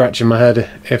stream scratching my head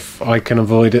if I can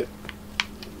avoid it.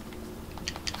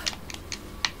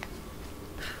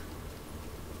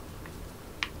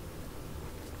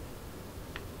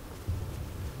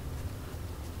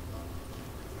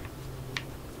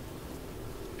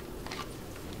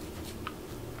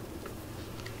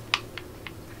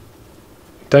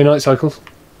 Day-night cycles?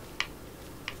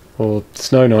 Or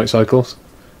snow-night cycles?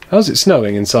 How's it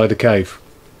snowing inside a cave?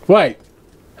 Wait!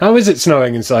 How is it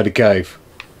snowing inside a cave?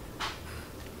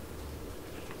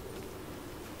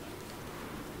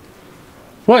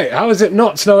 Wait, how is it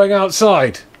not snowing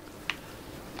outside?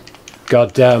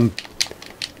 Goddamn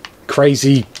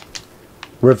crazy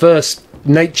reverse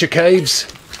nature caves.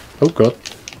 Oh god.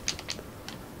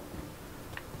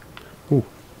 Ooh.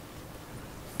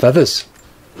 Feathers.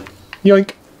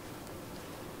 Yoink.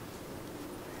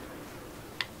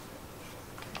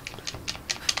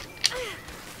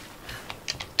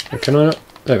 Can I not?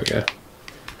 There we go.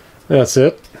 That's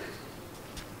it.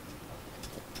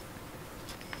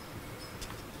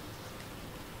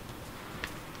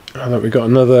 Oh, look, we've got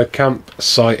another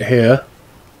campsite here.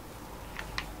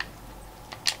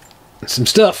 Some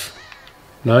stuff.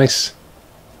 Nice.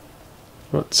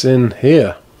 What's in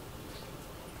here?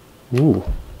 Ooh.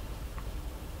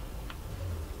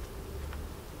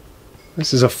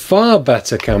 This is a far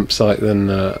better campsite than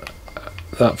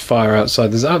that fire outside.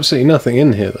 There's absolutely nothing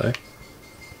in here though.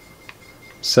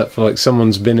 Except for like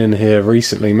someone's been in here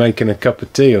recently making a cup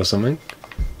of tea or something.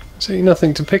 Absolutely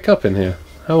nothing to pick up in here.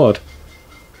 How odd.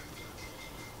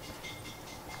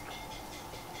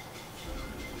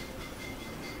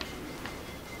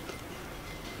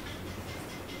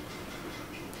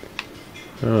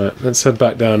 Alright, let's head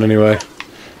back down anyway.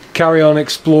 Carry on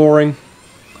exploring.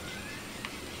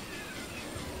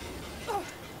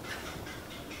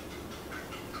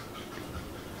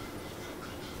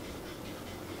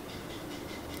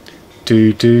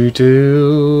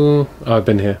 Oh, I've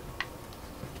been here.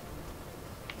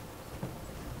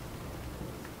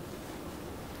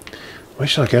 Where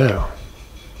should I go?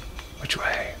 Which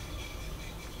way?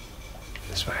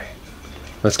 This way.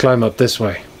 Let's climb up this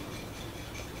way.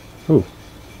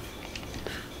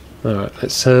 Alright,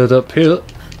 let's head up here.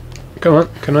 Come on,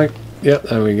 can I... Yep,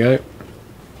 there we go.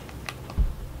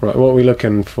 Right, what are we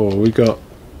looking for? We got...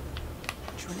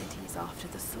 Trinity's after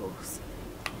the source.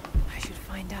 I should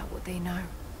find out what they know.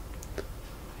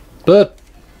 Bird!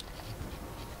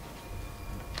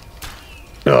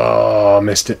 Oh, I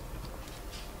missed it.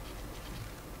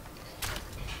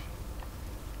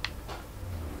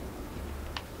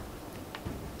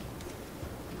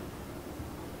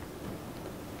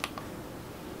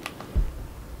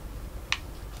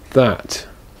 That.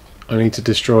 I need to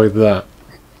destroy that.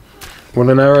 Will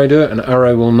an arrow do it? An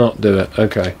arrow will not do it.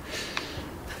 Okay.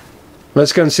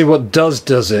 Let's go and see what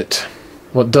does it.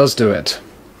 What does do it.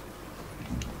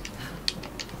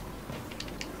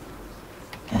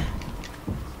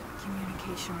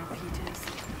 Communication repeaters.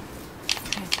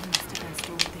 Trinity must have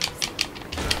installed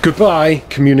these. Goodbye,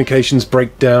 communications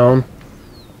breakdown.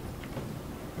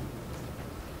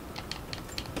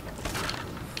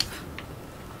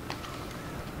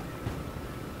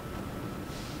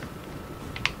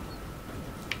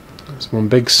 That's one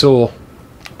big saw.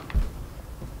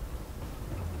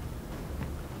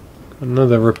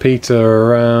 Another repeater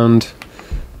around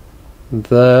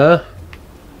there.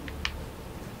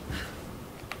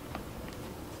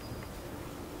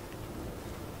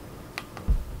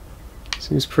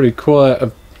 Seems pretty quiet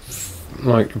of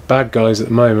like bad guys at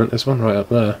the moment. There's one right up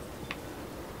there.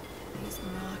 These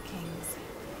markings.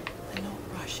 They're not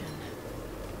Russian.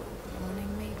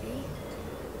 Warning, maybe?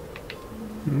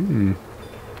 Hmm.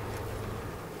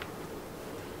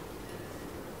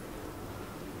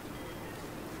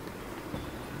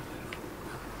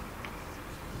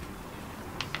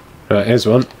 Right, here's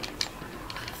one.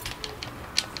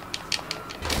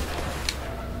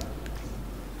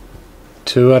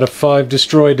 Two out of 5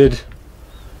 destroyed.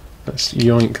 Let's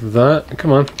yoink that.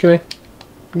 Come on, come here.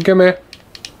 Come here.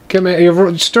 Come here.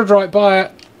 You stood right by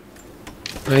it.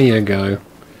 There you go.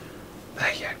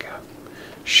 There you go.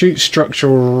 Shoot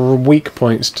structural weak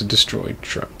points to destroy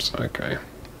traps. Okay.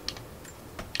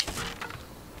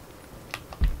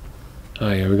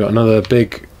 Oh yeah, we got another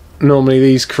big... Normally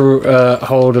these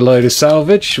hold a load of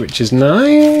salvage, which is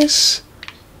nice.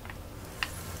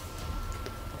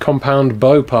 Compound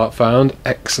bow part found.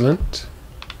 Excellent.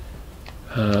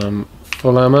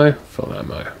 Full ammo. Full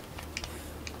ammo.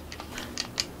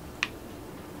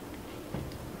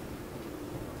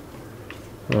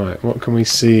 Right, what can we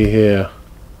see here?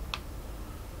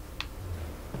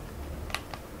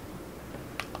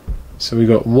 So we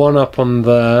got one up on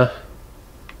there.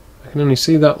 I can only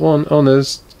see that one. Oh,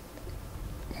 there's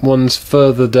one's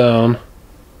further down.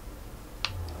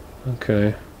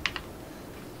 Okay.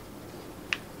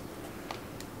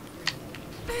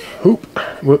 Oop.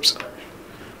 Whoops.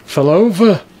 Fell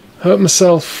over. Hurt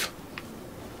myself.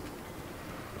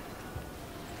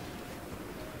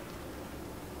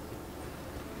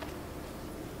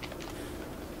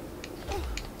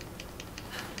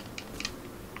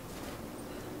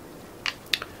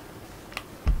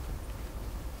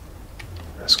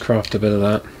 Let's craft a bit of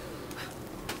that.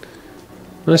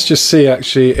 Let's just see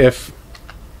actually if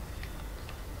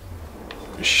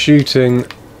shooting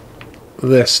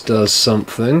this does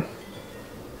something.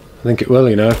 I think it will,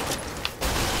 you know.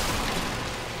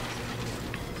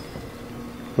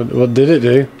 What did it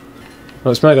do?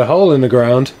 Well, it's made a hole in the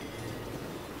ground.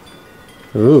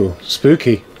 Ooh,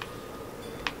 spooky.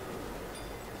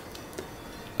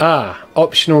 Ah,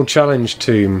 optional challenge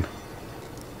tomb.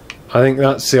 I think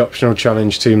that's the optional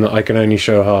challenge tomb that I can only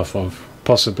show half of.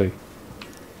 Possibly.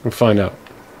 We'll find out.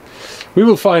 We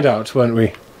will find out, won't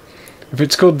we? If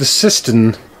it's called the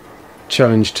Cistern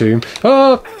challenge tomb.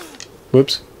 Ah!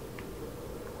 Whoops.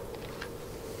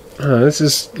 Ah, this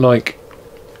is like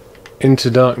Into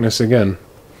Darkness again.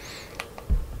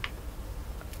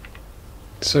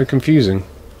 It's so confusing.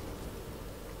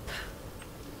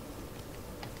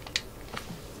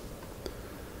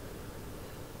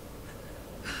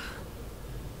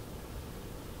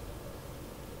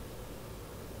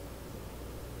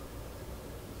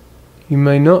 You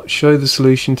may not show the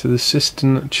solution to the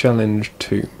Cistern challenge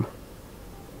tomb.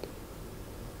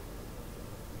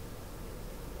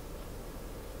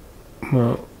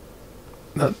 Well,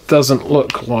 that doesn't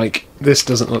look like... This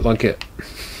doesn't look like it.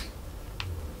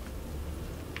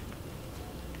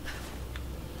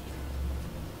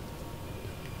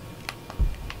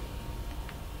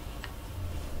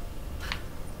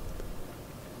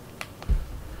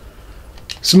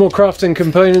 Some more crafting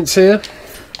components here.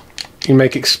 You can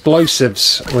make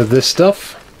explosives with this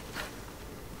stuff.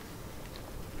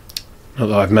 Not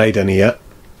that I've made any yet.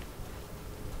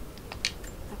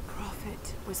 The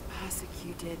prophet was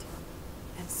persecuted,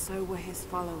 and so were his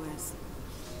followers.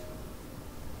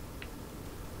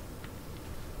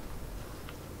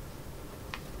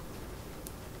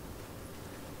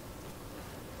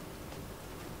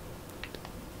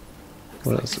 Looks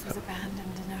What like else? this was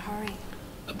abandoned in a hurry.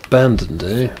 Abandoned,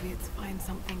 eh? Soviets find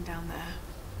something down there.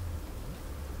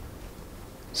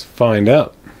 Let's find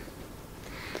out.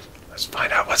 Let's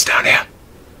find out what's down here.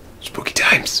 Spooky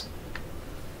times.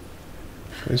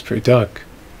 It's pretty dark.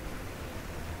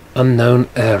 Unknown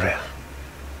area.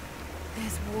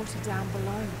 There's water down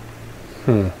below.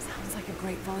 Sounds like a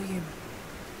great volume.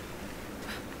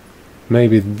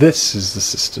 Maybe this is the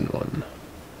cistern one.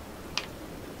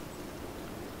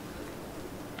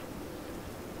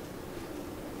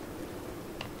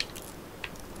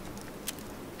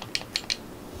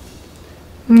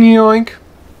 Yoink.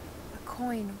 A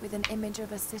coin with an image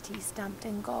of a city stamped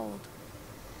in gold.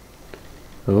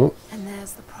 Oh, And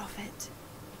there's the prophet.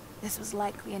 This was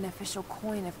likely an official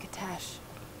coin of Katesh.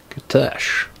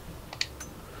 Katesh.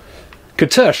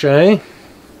 Katesh, eh?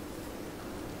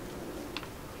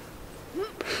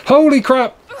 Holy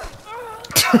crap!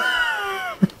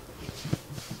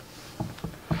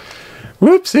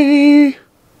 Whoopsie!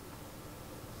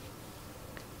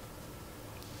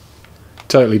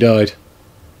 Totally died.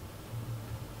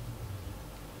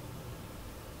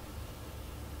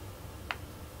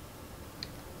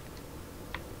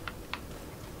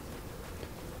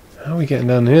 How are we getting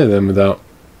down here then without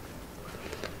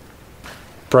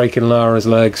breaking Lara's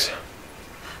legs?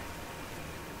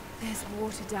 There's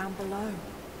water down below.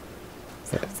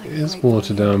 Sounds like a There's great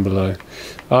water volume. down below.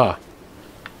 Ah.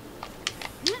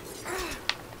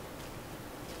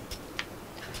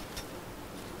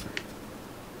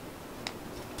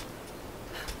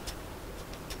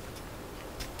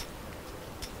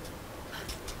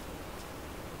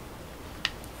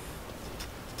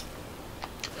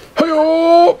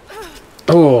 Hey-oh!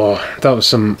 Oh, that was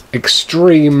some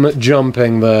extreme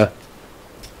jumping there.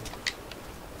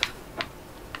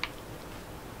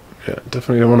 Yeah,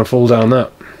 definitely don't want to fall down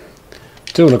that.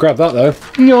 Do want to grab that though.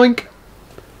 Yoink!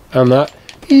 And that.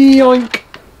 Yoink!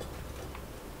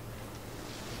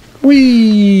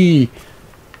 Whee!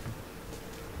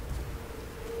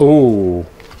 Oh.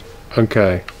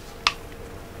 Okay.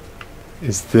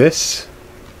 Is this?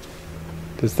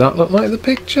 Does that look like the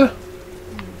picture?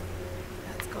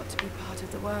 That's got to be part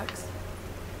of the works.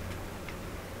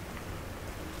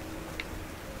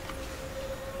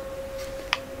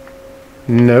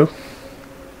 No.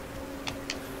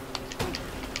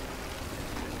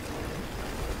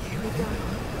 Here we go.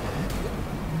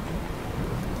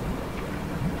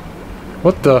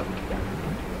 What the?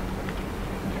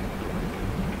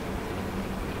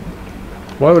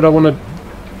 Why would I want to?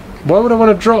 Why would I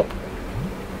want to drop?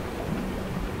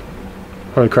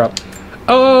 Holy crap!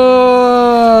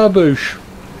 Ah, boosh!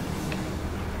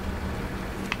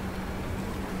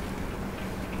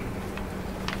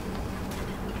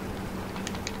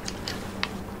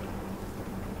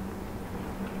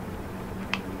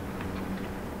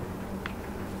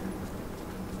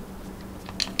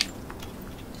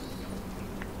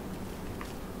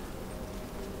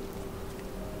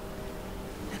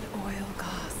 An oil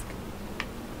cask.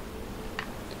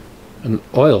 An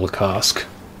oil cask.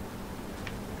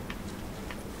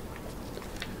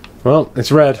 Well,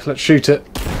 it's red. Let's shoot it.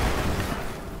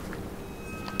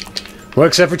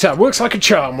 Works every time. Works like a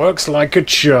charm. Works like a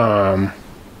charm.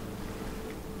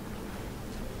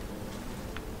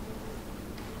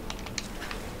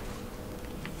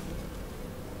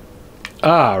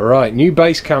 Ah, right. New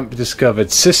base camp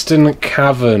discovered. Cistern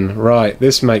Cavern. Right,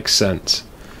 this makes sense.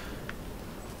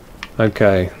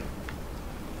 Okay.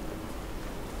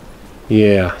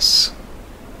 Yes.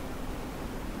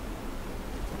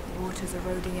 The water's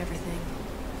eroding everything.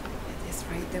 At this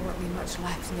rate, there won't be much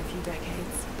left in a few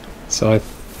decades. So I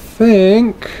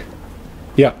think...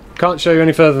 Yeah, can't show you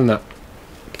any further than that.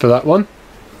 For that one.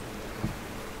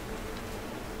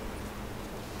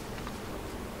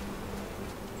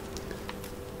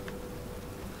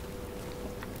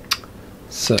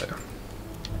 So,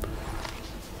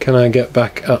 can I get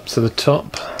back up to the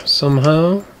top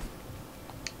somehow?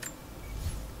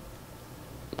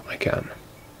 I can.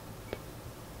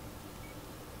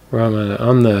 Where am I?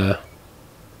 I'm there.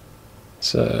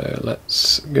 So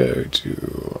let's go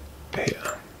to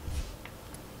here.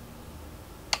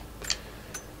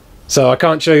 So I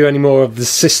can't show you any more of the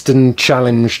Cistern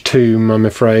Challenge tomb, I'm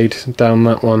afraid, down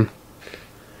that one.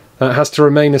 That has to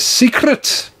remain a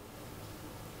secret!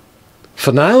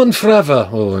 For now and forever,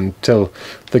 or until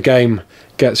the game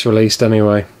gets released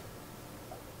anyway.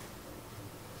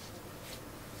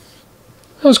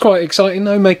 That was quite exciting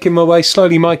though,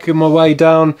 slowly making my way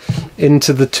down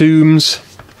into the tombs.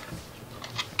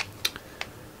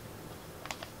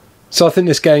 So I think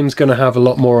this game's going to have a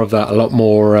lot more of that, a lot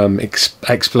more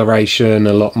exploration,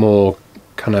 a lot more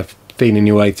kind of feeling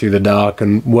your way through the dark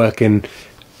and working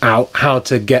out how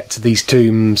to get to these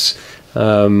tombs.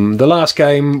 The last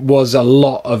game was a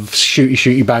lot of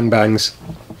shooty bang bangs.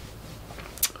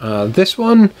 This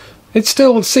one, it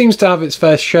still seems to have its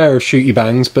fair share of shooty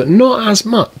bangs, but not as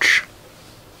much.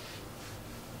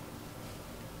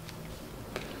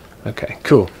 Okay,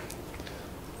 cool.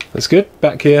 That's good.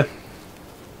 Back here.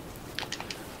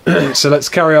 So let's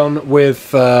carry on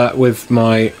with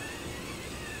my.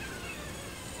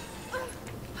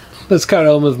 Let's carry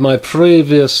on with my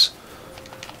previous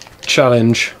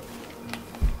challenge,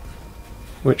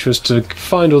 which was to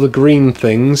find all the green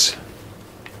things.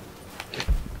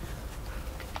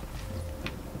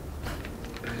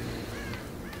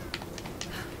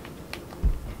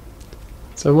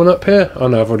 So one up here. Oh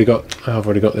no, I've already got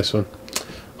this one.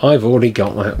 I've already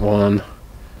got that one.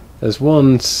 There's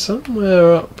one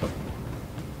somewhere up.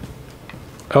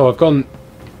 Oh, I've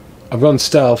gone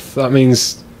stealth. That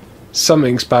means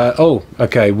something's bad. Oh,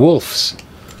 okay, wolves.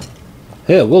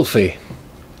 Here, Wolfie.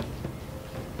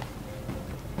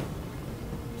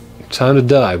 Time to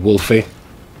die, Wolfie.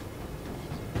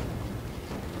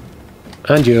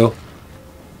 And you.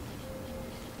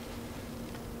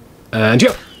 And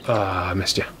you. Ah, I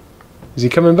missed you. Is he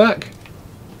coming back?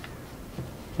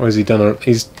 Or has he done a...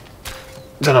 He's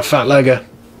done a fat legger.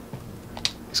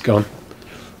 He's gone.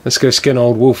 Let's go skin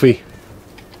old Wolfie.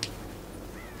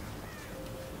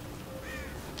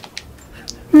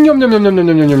 Yum yum yum yum yum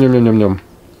yum yum yum yum yum yum.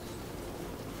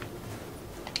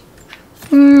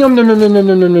 Yum yum yum yum yum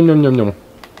yum yum yum yum yum.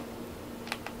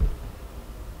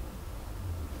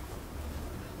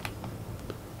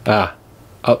 Ah,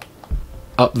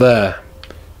 up there.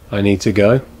 I need to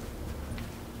go.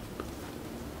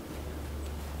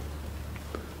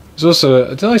 There's also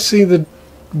did I see the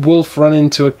wolf run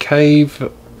into a cave?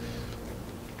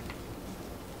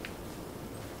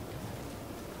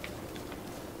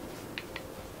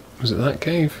 Was it that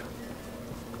cave?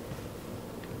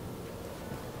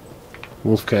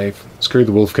 Wolf cave. Screw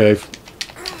the wolf cave.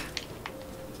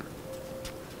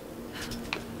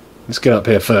 Let's get up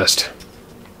here first.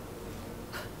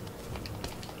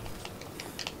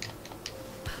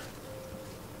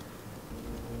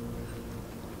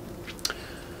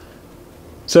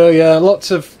 So yeah,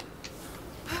 lots of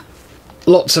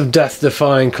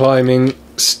death-defying climbing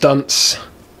stunts,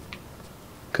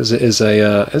 because it is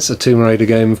it's a Tomb Raider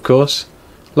game, of course.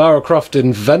 Lara Croft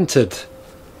invented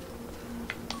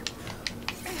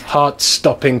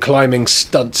heart-stopping climbing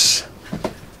stunts.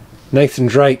 Nathan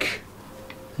Drake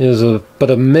is but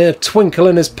a mere twinkle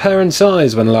in his parents'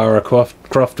 eyes when Lara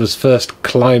Croft was first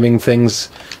climbing things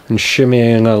and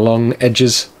shimmying along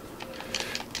edges.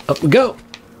 Up we go.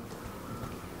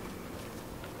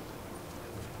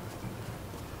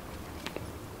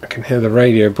 I can hear the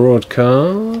radio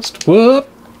broadcast. Whoop!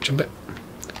 Jump it.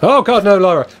 Oh god, no,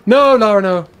 Lara! No, Lara,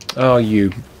 no! Oh,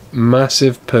 you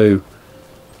massive poo.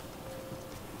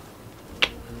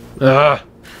 Ah!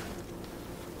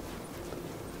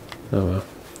 Oh well.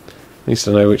 At least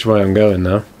I know which way I'm going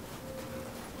now.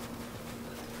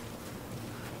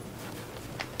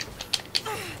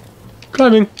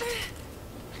 Climbing!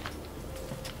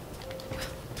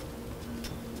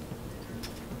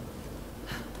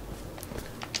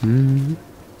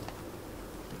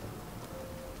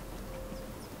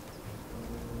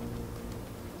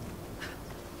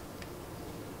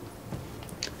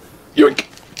 Yoink!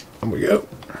 And we go.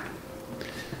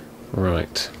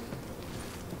 Right.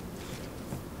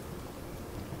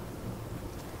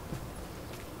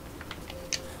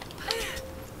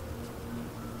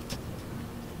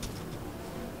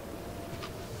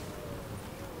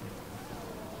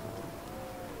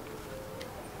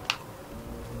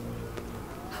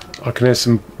 I can hear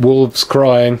some wolves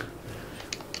crying.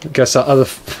 I guess that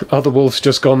other wolf's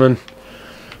just gone and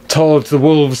told the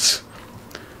wolves'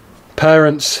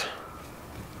 parents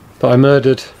that I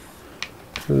murdered.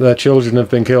 Their children have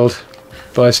been killed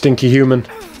by a stinky human.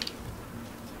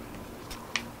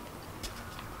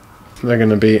 They're going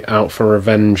to be out for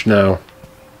revenge now.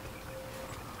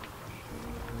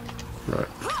 Right.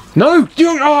 No!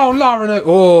 Oh, Lara, no!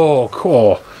 Oh,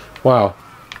 core. Wow.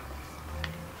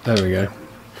 There we go.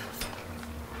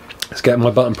 Let's get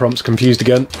my button prompts confused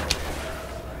again.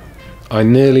 I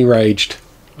nearly raged.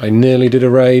 I nearly did a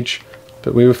rage,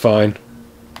 but we were fine.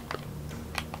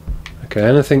 Okay,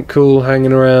 anything cool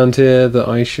hanging around here that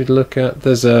I should look at?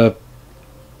 There's a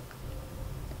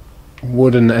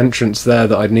wooden entrance there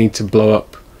that I'd need to blow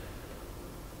up,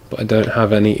 but I don't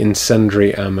have any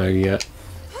incendiary ammo yet.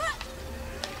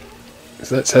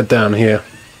 So let's head down here.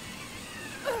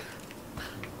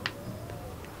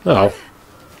 Oh.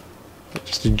 It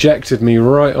just ejected me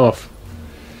right off.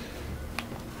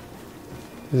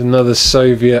 There's another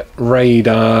Soviet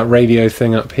radar radio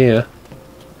thing up here.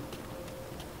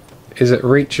 Is it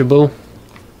reachable?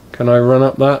 Can I run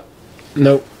up that?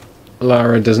 Nope.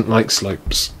 Lara doesn't like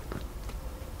slopes.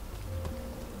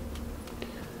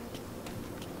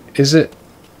 Is it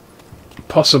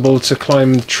possible to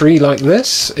climb a tree like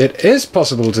this? It is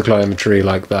possible to climb a tree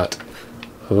like that.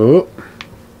 Oh.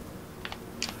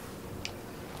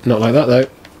 Not like that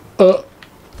though.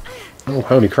 Oh,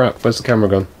 holy crap, where's the camera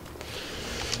gone?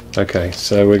 Okay,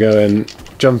 so we're going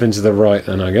jump into the right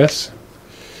then, I guess.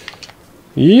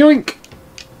 Yoink!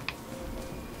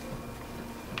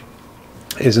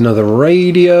 Here's another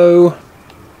radio.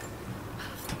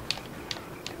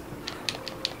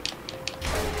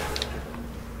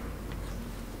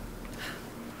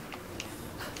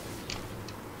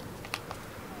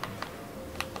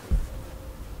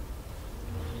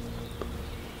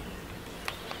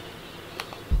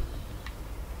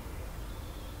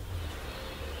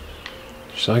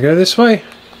 Should I go this way?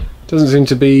 Doesn't seem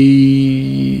to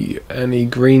be any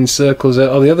green circles there.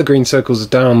 Oh, the other green circle's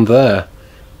down there.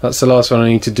 That's the last one I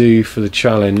need to do for the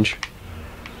challenge.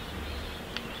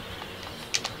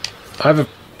 I have a...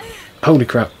 Holy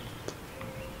crap.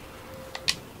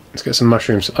 Let's get some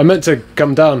mushrooms. I meant to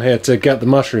come down here to get the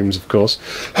mushrooms, of course.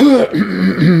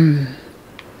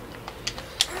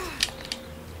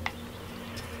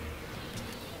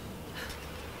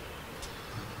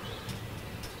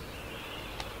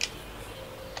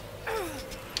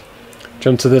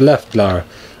 Jump to the left, Lara.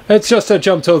 It's just a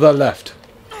jump to the left.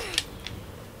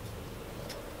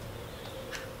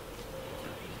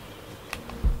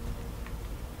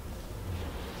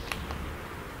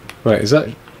 Wait, is that...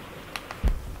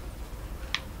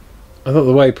 I thought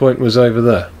the waypoint was over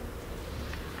there.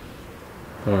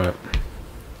 Alright.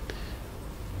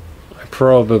 I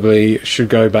probably should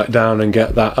go back down and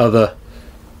get that other...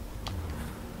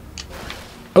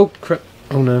 Oh, crap.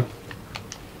 Oh no.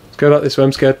 Let's go like this way,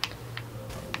 I'm scared.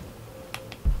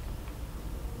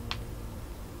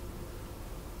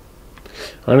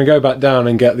 I'm going to go back down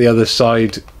and get the other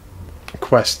side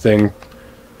quest thing,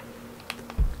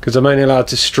 because I'm only allowed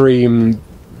to stream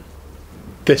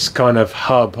this kind of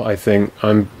hub, I think.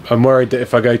 I'm worried that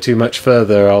if I go too much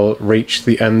further I'll reach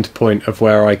the end point of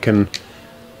where I can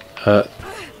where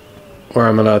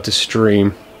I'm allowed to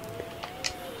stream.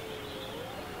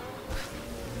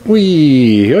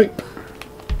 Whee! Oip.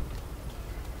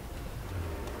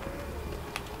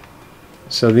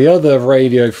 So the other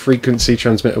radio frequency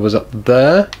transmitter was up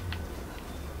there.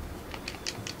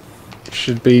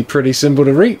 Should be pretty simple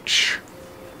to reach.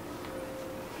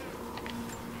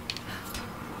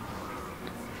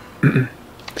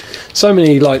 So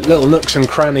many like little nooks and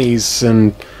crannies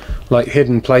and like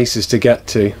hidden places to get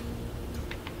to.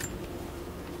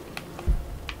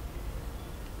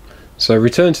 So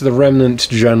return to the Remnant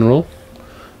General.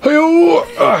 Hey-oh!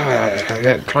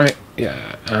 Climb it.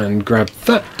 Yeah, and grab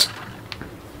that.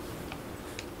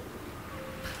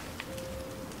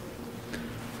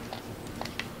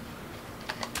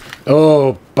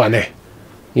 Oh, bunny.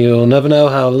 You'll never know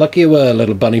how lucky you were,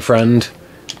 little bunny friend.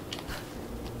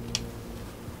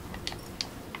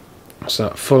 What's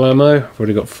that? Full ammo? I've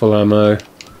already got full ammo.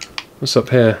 What's up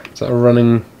here? Is that a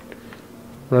running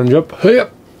jump? Hey!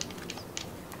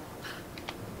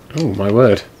 Oh, my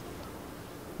word.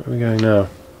 Where are we going now?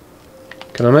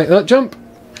 Can I make that jump?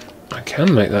 I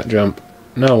can make that jump.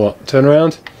 Now what? Turn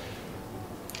around?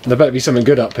 There better be something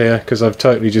good up here, because I've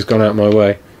totally just gone out of my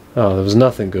way. Oh, there was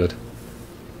nothing good.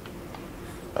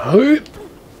 Oh.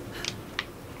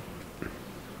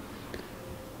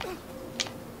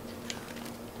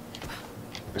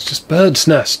 It's just birds'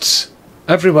 nests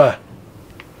everywhere.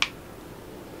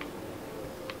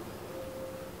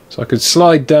 So I could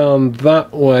slide down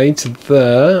that way to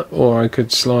there, or I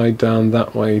could slide down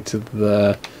that way to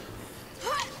there.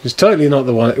 It's totally not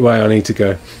the way I need to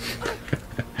go.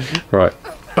 Right.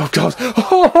 Oh god!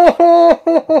 Oh,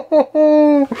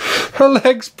 her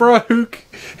legs broke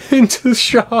into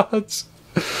shards.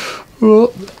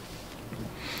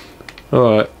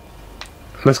 Alright.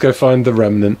 Let's go find the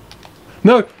remnant.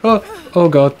 No! Oh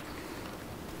god.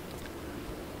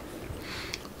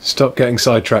 Stop getting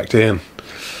sidetracked, Ian.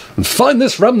 And find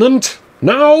this remnant!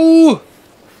 Now!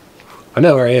 I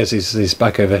know where he is. He's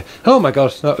back over here. Oh my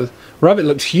god. Rabbit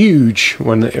looked huge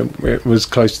when it was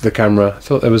close to the camera. I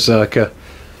thought there was like a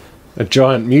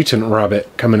giant mutant rabbit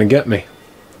coming to get me.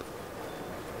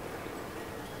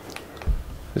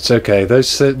 It's okay.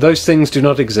 Those things do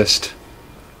not exist.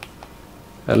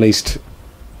 At least,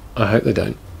 I hope they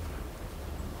don't.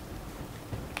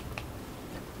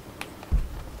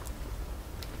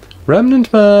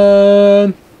 Remnant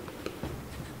Man!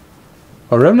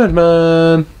 A Remnant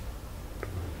Man!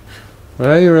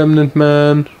 Where are you, Remnant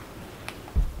Man?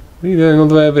 What are you doing all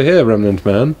the way over here, Remnant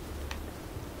Man?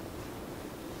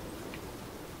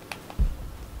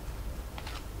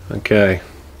 Okay.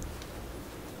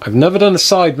 I've never done a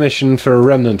side mission for a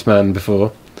Remnant Man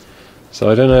before,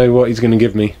 so I don't know what he's going to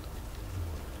give me.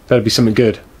 Better be something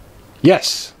good.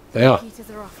 Yes! They are. Heaters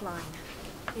are offline.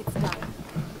 It's done.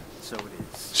 So it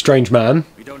is. Strange man.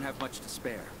 We don't have much to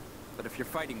spare, but if you're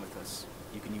fighting with us,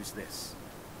 you can use this.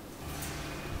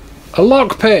 A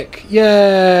lockpick!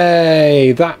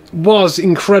 Yay! That was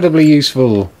incredibly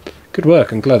useful. Good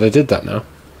work, I'm glad I did that now.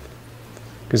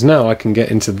 Because now I can get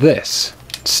into this.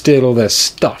 Steal all their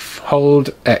stuff. Hold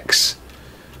X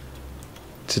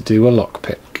to do a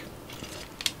lockpick.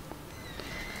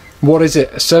 What is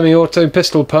it? A semi-auto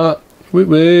pistol part? Woo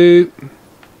woo!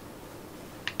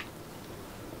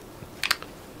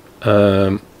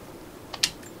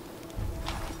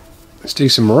 Let's do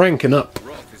some ranking up.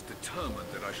 Roth is determined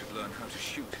that I should learn how to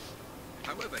shoot.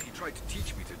 However, he tried to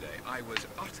teach me today. I was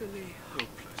utterly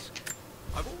hopeless.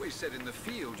 I've always said in the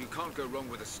field you can't go wrong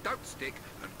with a stout stick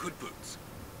and good boots.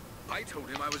 I told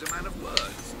him I was a man of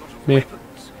words, not of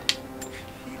weapons.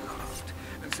 He laughed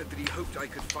and said that he hoped I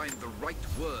could find the right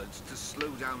words to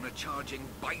slow down a charging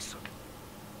bison.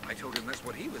 I told him that's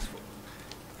what he was for.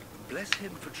 Bless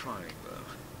him for trying, though.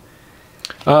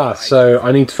 Ah, so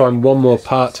I need to find one more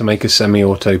part to make a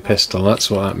semi-auto pistol.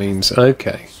 That's what that means.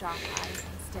 Okay. Sharp eyes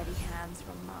and steady hands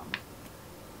from Mum.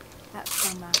 That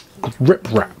summer, he took Rip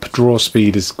me Rap. Draw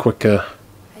speed is quicker.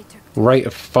 I took Rate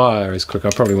of fire is quicker.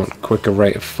 I probably want quicker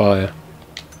rate of fire.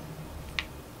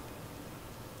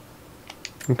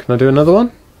 And can I do another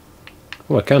one?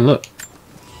 Oh, I can, look.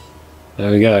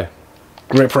 There we go.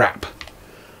 Grip Wrap.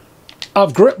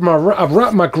 I've wrapped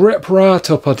my grip right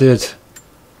up, I did.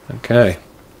 Okay.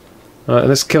 Alright,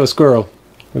 let's kill a squirrel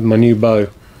with my new bow.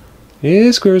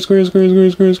 Yeah, squirrel, squirrel, squirrel,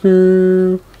 squirrel, squirrel,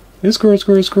 squirrel. Yeah, squirrel,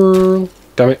 squirrel, squirrel.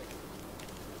 Damn it.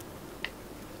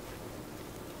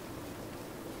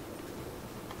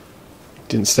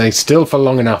 Didn't stay still for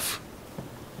long enough.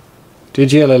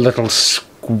 Did you, little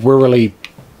squirrely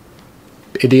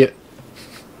idiot?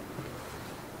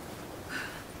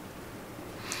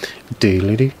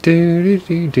 Doodly doo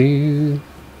doo doo.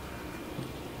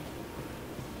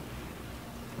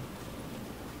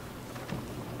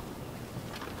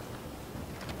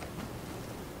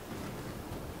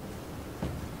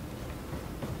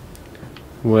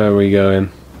 Where are we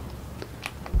going?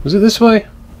 Was it this way?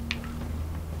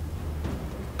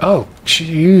 Oh,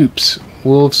 oops.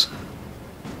 Wolves.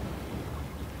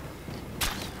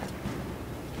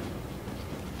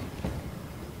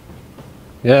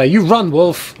 Yeah, you run,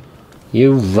 wolf.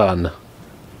 You run.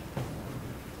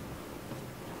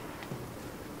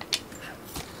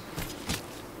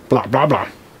 Blah, blah, blah.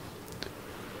 I'm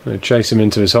going to chase him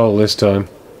into his hole this time.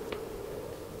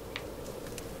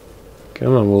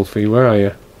 Come on, Wolfie, where are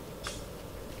you?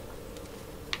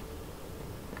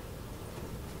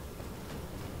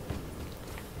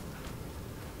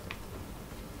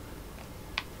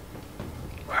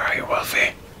 Where are you,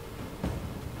 Wolfie?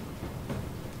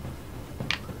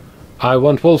 I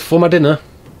want wolf for my dinner.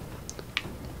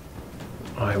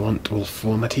 I want wolf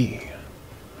for my tea.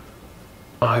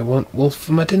 I want wolf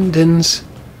for my din-dins.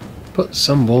 Put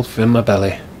some wolf in my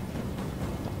belly.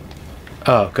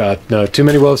 Oh god, no, too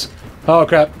many wolves. Oh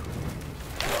crap.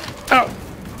 Ow!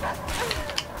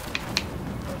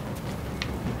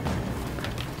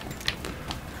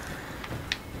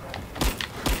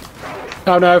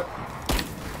 Oh no.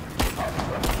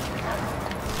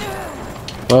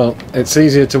 Well, it's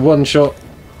easier to one-shot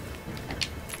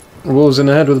wolves in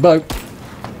the head with a bow.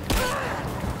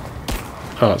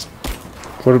 Oh,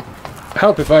 it would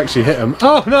help if I actually hit him.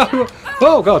 Oh no!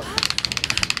 Oh god!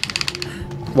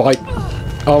 Right.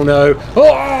 Oh no.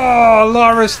 Oh!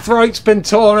 Lara's throat's been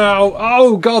torn out!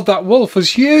 Oh god, that wolf was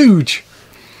huge!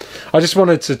 I just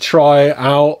wanted to try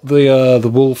out the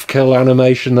wolf kill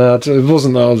animation there. It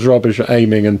wasn't that I was rubbish at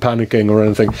aiming and panicking or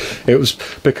anything. It was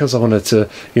because I wanted to,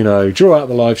 you know, draw out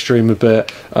the live stream a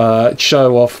bit,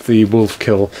 show off the wolf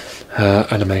kill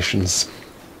animations,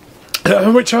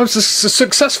 which I was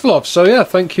successful of. So yeah,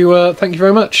 thank you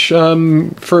very much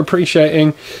for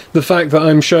appreciating the fact that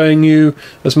I'm showing you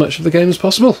as much of the game as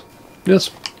possible. Yes.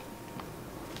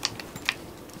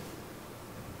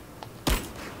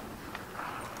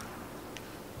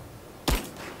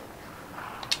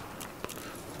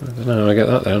 I don't know how I get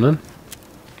that down then.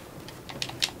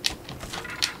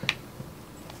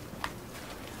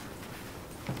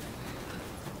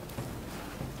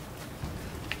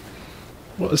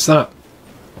 What is that?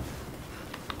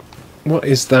 What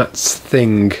is that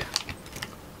thing?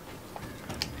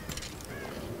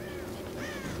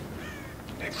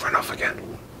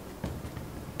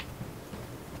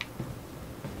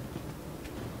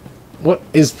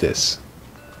 is this?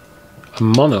 A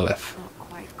monolith. Not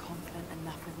quite confident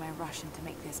enough with my Russian to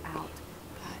make this out,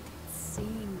 but it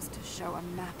seems to show a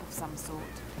map of some sort.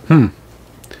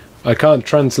 I can't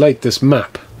translate this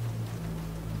map.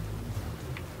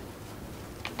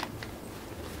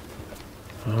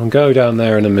 I'll go down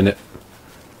there in a minute.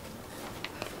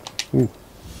 Ooh.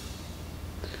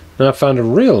 Now I found a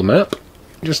real map,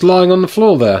 just lying on the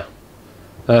floor there.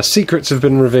 Secrets have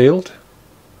been revealed.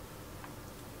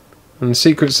 And the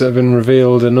secrets that have been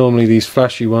revealed are normally these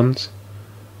flashy ones.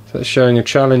 So that's showing a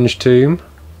challenge tomb,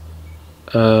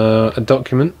 a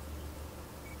document,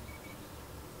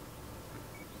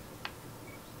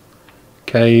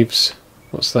 caves.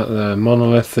 What's that there?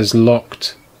 Monolith is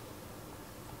locked.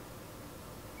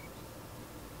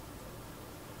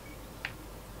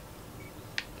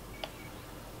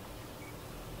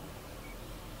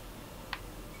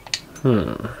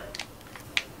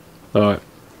 Alright.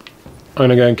 I'm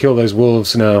gonna go and kill those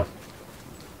wolves now.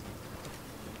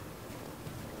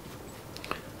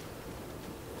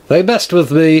 They messed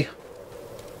with me.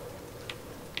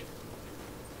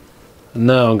 And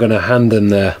now I'm gonna hand them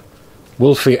their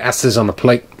wolfy asses on a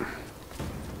plate.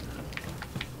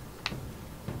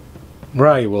 Where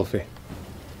are you, Wolfie?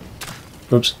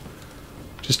 Oops.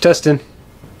 Just testing.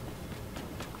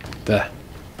 There.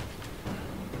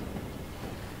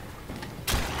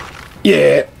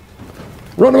 Yeah!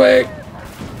 Run away!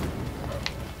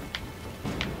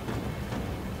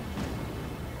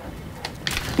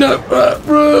 No!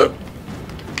 Run!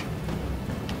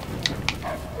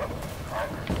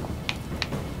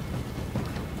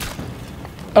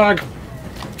 Ugh!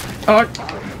 Ugh!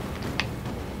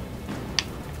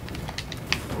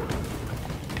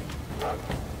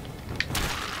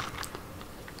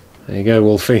 There you go,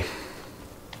 Wolfie.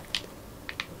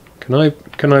 Can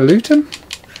I loot him?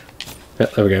 Yeah,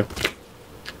 there we go.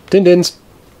 Din-dins.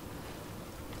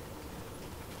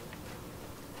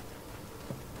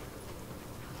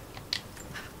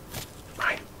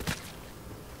 Right.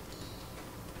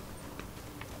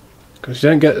 Because you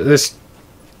don't get this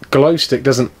glow stick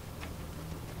doesn't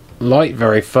light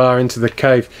very far into the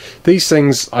cave. These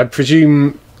things, I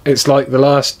presume it's like the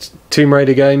last Tomb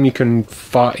Raider game, you can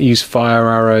use fire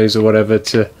arrows or whatever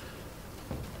to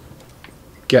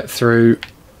get through.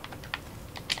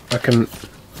 I can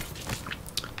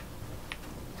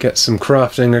get some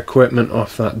crafting equipment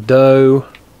off that dough.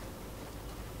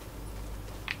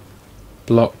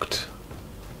 Blocked.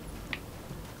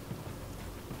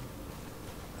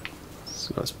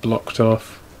 So that's blocked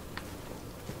off.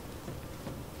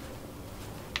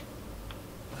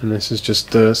 And this is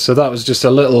just so that was just a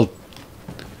little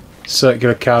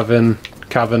circular cavern.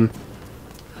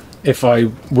 If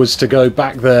I was to go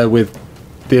back there with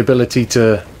the ability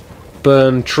to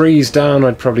burn trees down,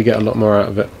 I'd probably get a lot more out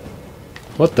of it.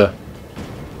 What the?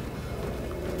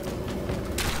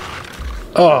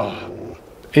 Oh,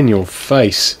 in your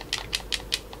face.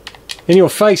 In your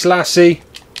face, lassie.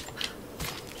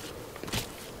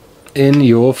 In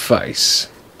your face.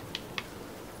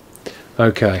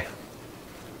 Okay.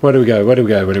 Where do we go? Where do we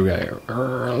go? Where do we go?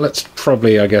 Let's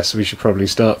probably, I guess we should probably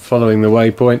start following the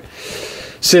waypoint.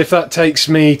 See if that takes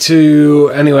me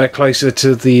to anywhere closer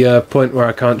to the point where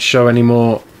I can't show any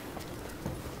more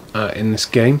in this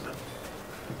game.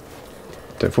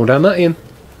 Don't fall down that, Ian.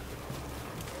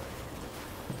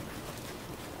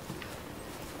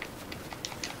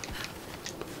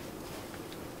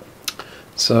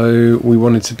 So we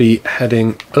wanted to be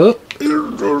heading up.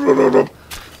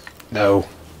 No.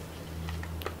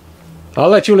 I'll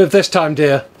let you live this time,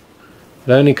 dear.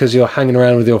 But only because you're hanging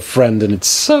around with your friend and it's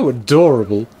so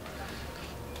adorable.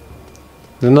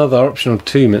 There's another optional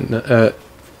tomb. Is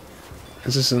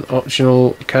this an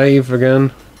optional cave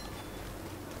again?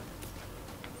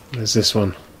 There's this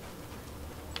one.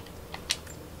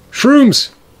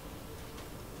 Shrooms!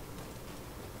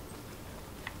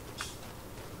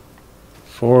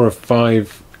 4 of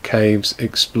 5 caves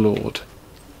explored.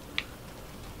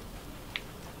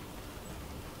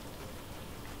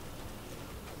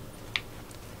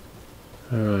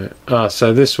 Alright. Ah,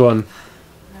 so this one,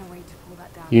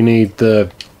 you need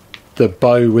the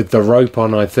bow with the rope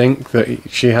on, I think, that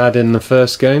she had in the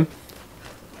first game.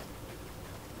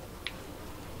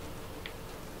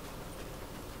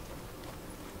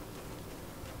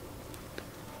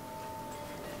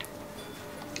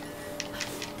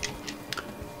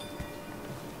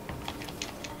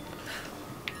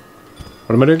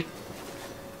 What am I doing?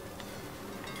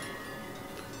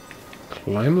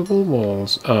 Climbable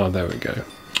walls. Oh, there we go.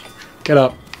 Get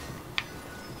up.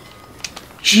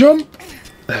 Jump!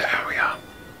 There we are.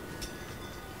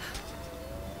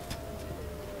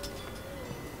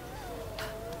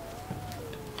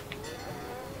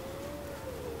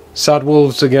 Sad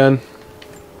wolves again.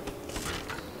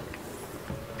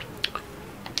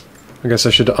 I guess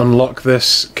I should unlock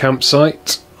this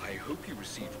campsite. I hope you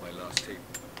received my last tape.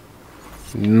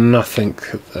 Nothing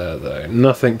there though.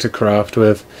 Nothing to craft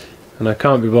with. And I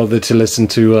can't be bothered to listen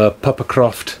to Papa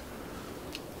Croft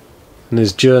and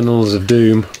his journals of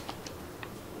doom.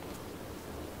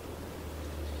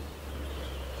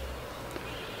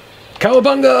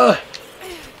 Cowabunga!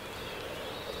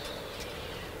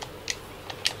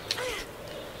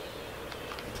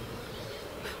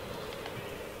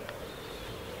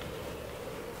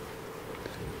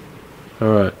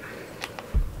 Alright.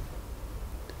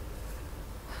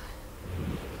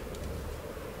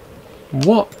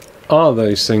 What are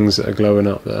those things that are glowing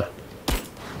up there?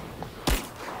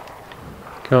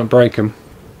 Can't break them.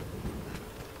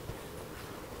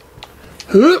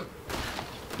 Hup!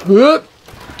 Hup!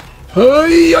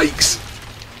 Hey, yikes!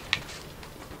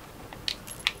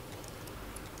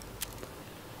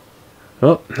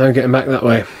 Oh, now getting back that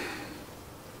way.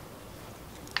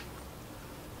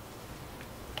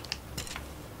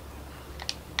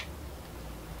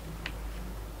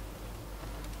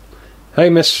 Hey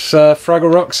Miss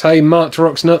Fraggle Rocks, hey Mark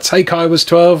Rocks Nuts, hey Kai was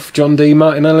 12, John D,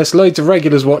 Martin Ellis, loads of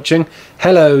regulars watching.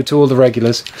 Hello to all the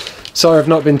regulars. Sorry I've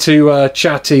not been too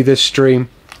chatty this stream.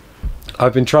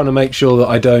 I've been trying to make sure that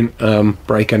I don't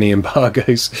break any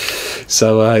embargoes.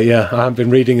 So yeah, I haven't been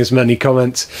reading as many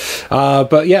comments.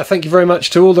 But yeah, thank you very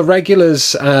much to all the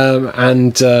regulars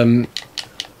and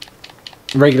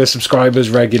regular subscribers,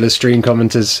 regular stream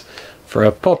commenters for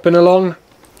popping along.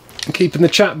 Keeping the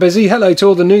chat busy. Hello to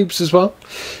all the noobs as well.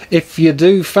 If you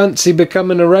do fancy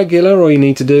becoming a regular, all you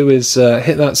need to do is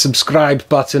hit that subscribe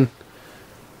button.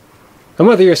 And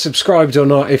whether you're subscribed or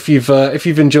not, if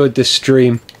you've enjoyed this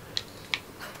stream,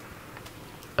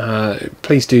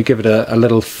 please do give it a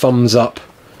little thumbs up,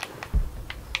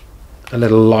 a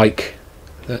little like.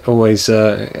 That always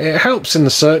it helps in the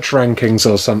search rankings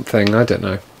or something. I don't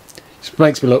know. It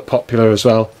makes me look popular as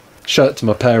well. Show it to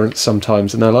my parents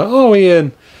sometimes, and they're like, "Oh,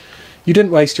 Ian, you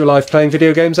didn't waste your life playing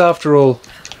video games after all.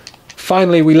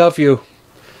 Finally, we love you."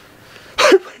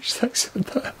 I wish they said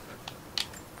that.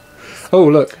 Oh,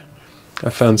 look. I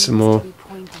found some more.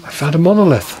 I found a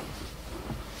monolith.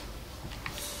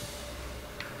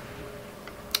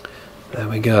 There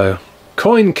we go.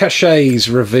 Coin caches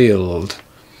revealed.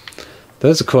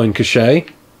 There's a coin cache.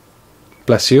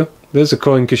 Bless you. There's a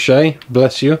coin cache.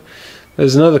 Bless you.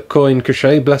 There's another coin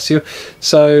cache, bless you.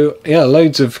 So, yeah,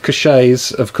 loads of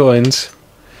caches of coins.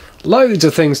 Loads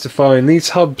of things to find. These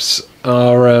hubs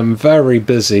are very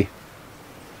busy.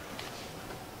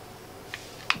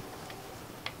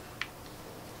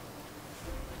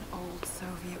 Old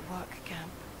Soviet work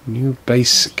camp. New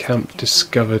base camp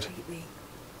discovered.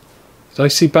 Did I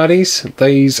see baddies?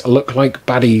 These look like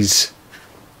baddies.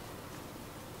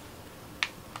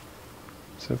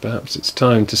 So perhaps it's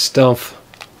time to stealth.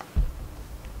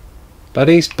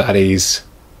 Baddies, baddies.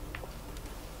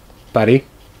 Baddie.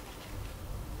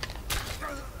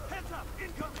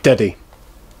 Deady.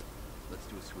 Let's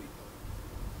do a sweep.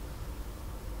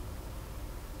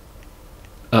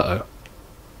 Uh-oh.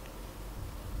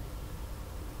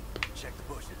 Check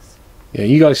the bushes. Yeah,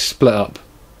 you guys split up.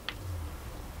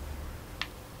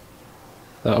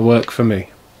 That'll work for me.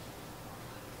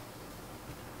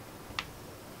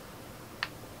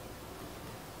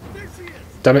 There she is.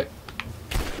 Damn it.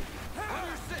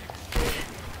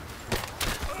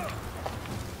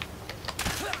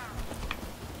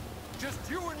 Just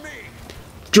you and me.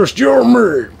 Just you and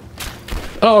me!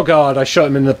 Oh god, I shot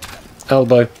him in the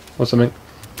elbow or something.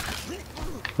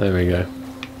 There we go.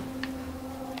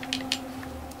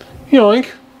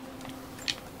 Yoink!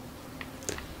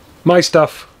 My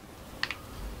stuff.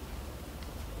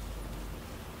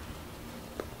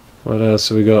 What else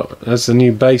have we got? That's the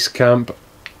new base camp.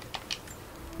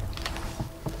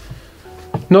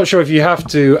 Not sure if you have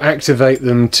to activate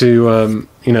them to,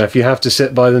 you know, if you have to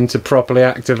sit by them to properly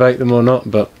activate them or not,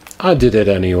 but I did it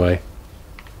anyway.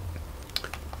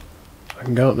 I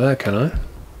can go up there, can I?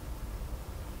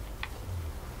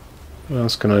 What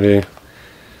else can I do?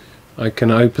 I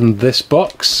can open this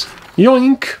box.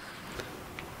 Yoink!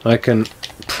 I can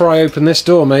pry open this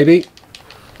door, maybe.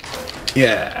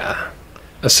 Yeah.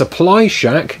 A supply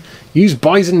shack. Use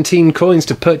Byzantine coins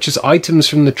to purchase items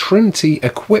from the Trinity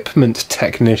Equipment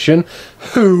Technician.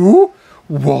 Who?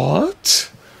 What?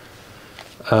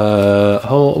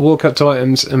 Walk up to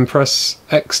items and press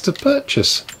X to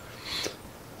purchase.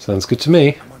 Sounds good to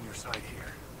me. I'm on your side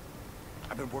here.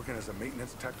 I've been working as a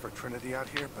maintenance tech for Trinity out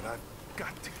here, but I've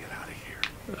got to get out of here.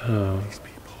 Oh. These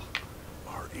people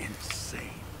are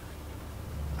insane.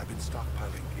 I've been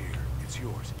stockpiling gear. It's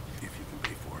yours if you can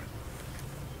pay for it.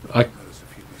 I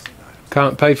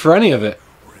can't pay for any of it.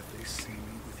 Or if they see me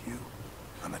with you,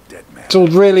 I'm a dead man. It's all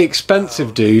really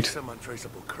expensive, dude. Some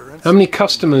untraceable currency. How many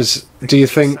customers do you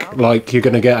think, like, you're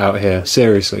going to get out here?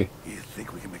 Seriously. You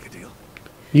think we can make a deal?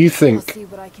 You I'll think see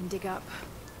what I can dig up.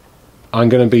 I'm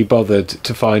going to be bothered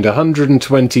to find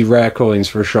 120 rare coins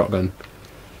for a shotgun?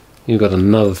 You've got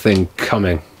another thing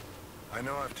coming. I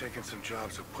know I've taken some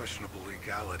jobs of questionable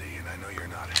legality, and I know you're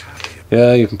not happy.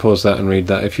 Yeah, you can pause that and read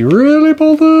that if you're really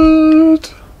bothered.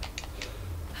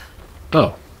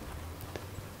 Oh.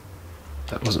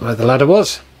 That wasn't where the ladder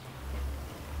was.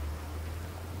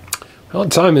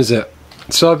 What time is it?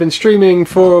 So I've been streaming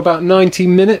for about 90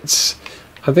 minutes.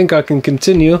 I think I can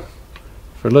continue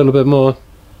for a little bit more.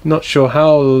 Not sure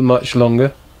how much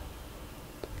longer.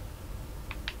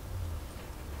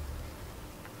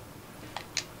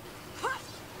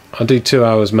 I'll do 2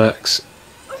 hours max.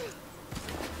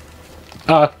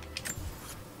 Ah.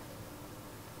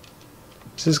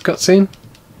 Is this a cutscene?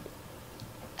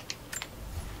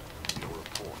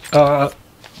 I'll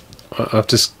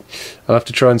have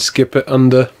to try and skip it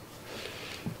under.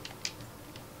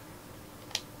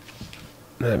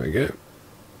 There we go.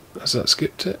 Has that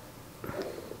skipped it?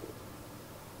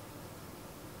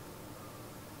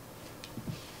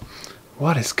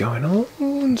 What is going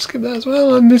on? Skip that as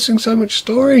well. I'm missing so much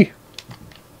story.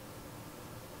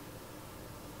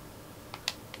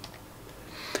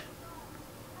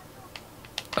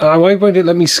 Why won't it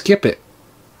let me skip it?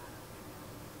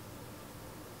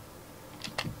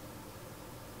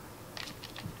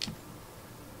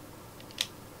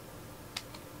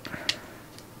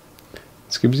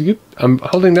 Skip. I'm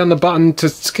holding down the button to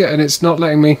skip and it's not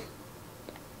letting me.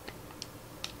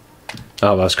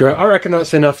 Oh, that's great. I reckon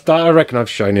that's enough. I reckon I've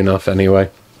shown enough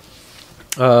anyway.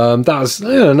 That was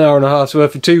an hour and a half's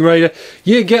worth of Tomb Raider.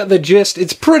 You get the gist.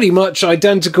 It's pretty much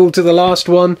identical to the last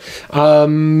one.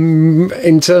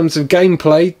 In terms of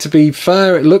gameplay, to be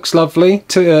fair, it looks lovely.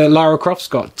 Lara Croft's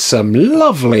got some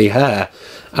lovely hair.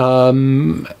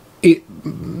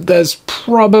 There's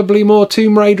probably more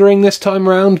Tomb Raidering this time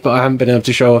around, but I haven't been able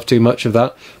to show off too much of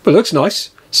that. But it looks nice.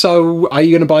 So, are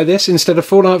you going to buy this instead of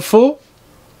Fallout 4?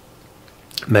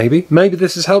 Maybe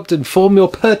this has helped inform your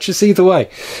purchase either way.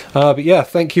 But yeah,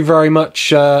 thank you very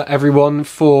much, everyone,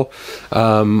 for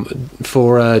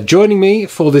joining me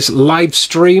for this live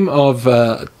stream of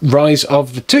Rise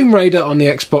of the Tomb Raider on the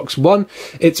Xbox One.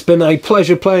 It's been a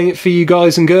pleasure playing it for you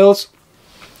guys and girls.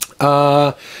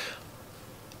 I'm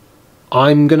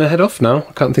going to head off now.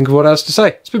 I can't think of what else to say.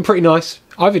 It's been pretty nice.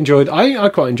 I've enjoyed. I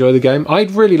quite enjoy the game. I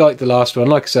really liked the last one.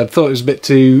 Like I said, thought it was a bit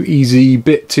too easy,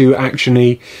 bit too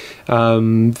actiony.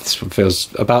 This one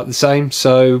feels about the same.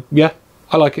 So yeah,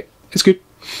 I like it. It's good.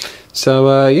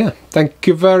 So yeah, thank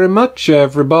you very much,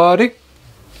 everybody.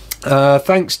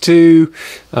 Thanks to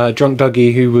Drunk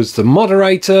Dougie, who was the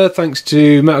moderator. Thanks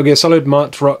to Metal Gear Solid,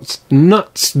 Mark Rocks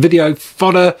Nuts, Video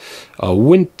Fodder,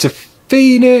 Winter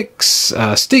Phoenix,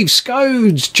 Steve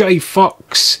Scodes, Jay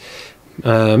Fox,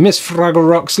 Miss Fraggle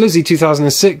Rocks, Lizzie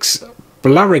 2006,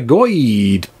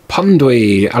 Blarigoid,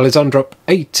 Pundwy, Alessandrop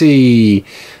 80,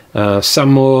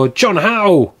 Samor, John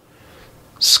Howe.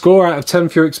 Score out of 10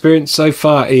 for your experience so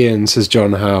far, Ian, says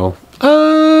John Howe.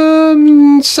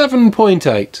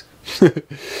 7.8.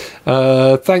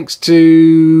 Thanks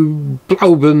to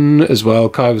Blauben as well,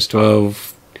 Kai was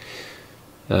 12.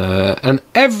 And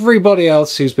everybody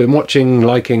else who's been watching,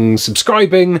 liking,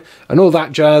 subscribing, and all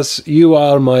that jazz. You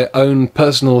are my own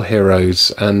personal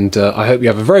heroes, and I hope you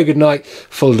have a very good night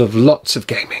full of lots of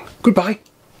gaming. Goodbye.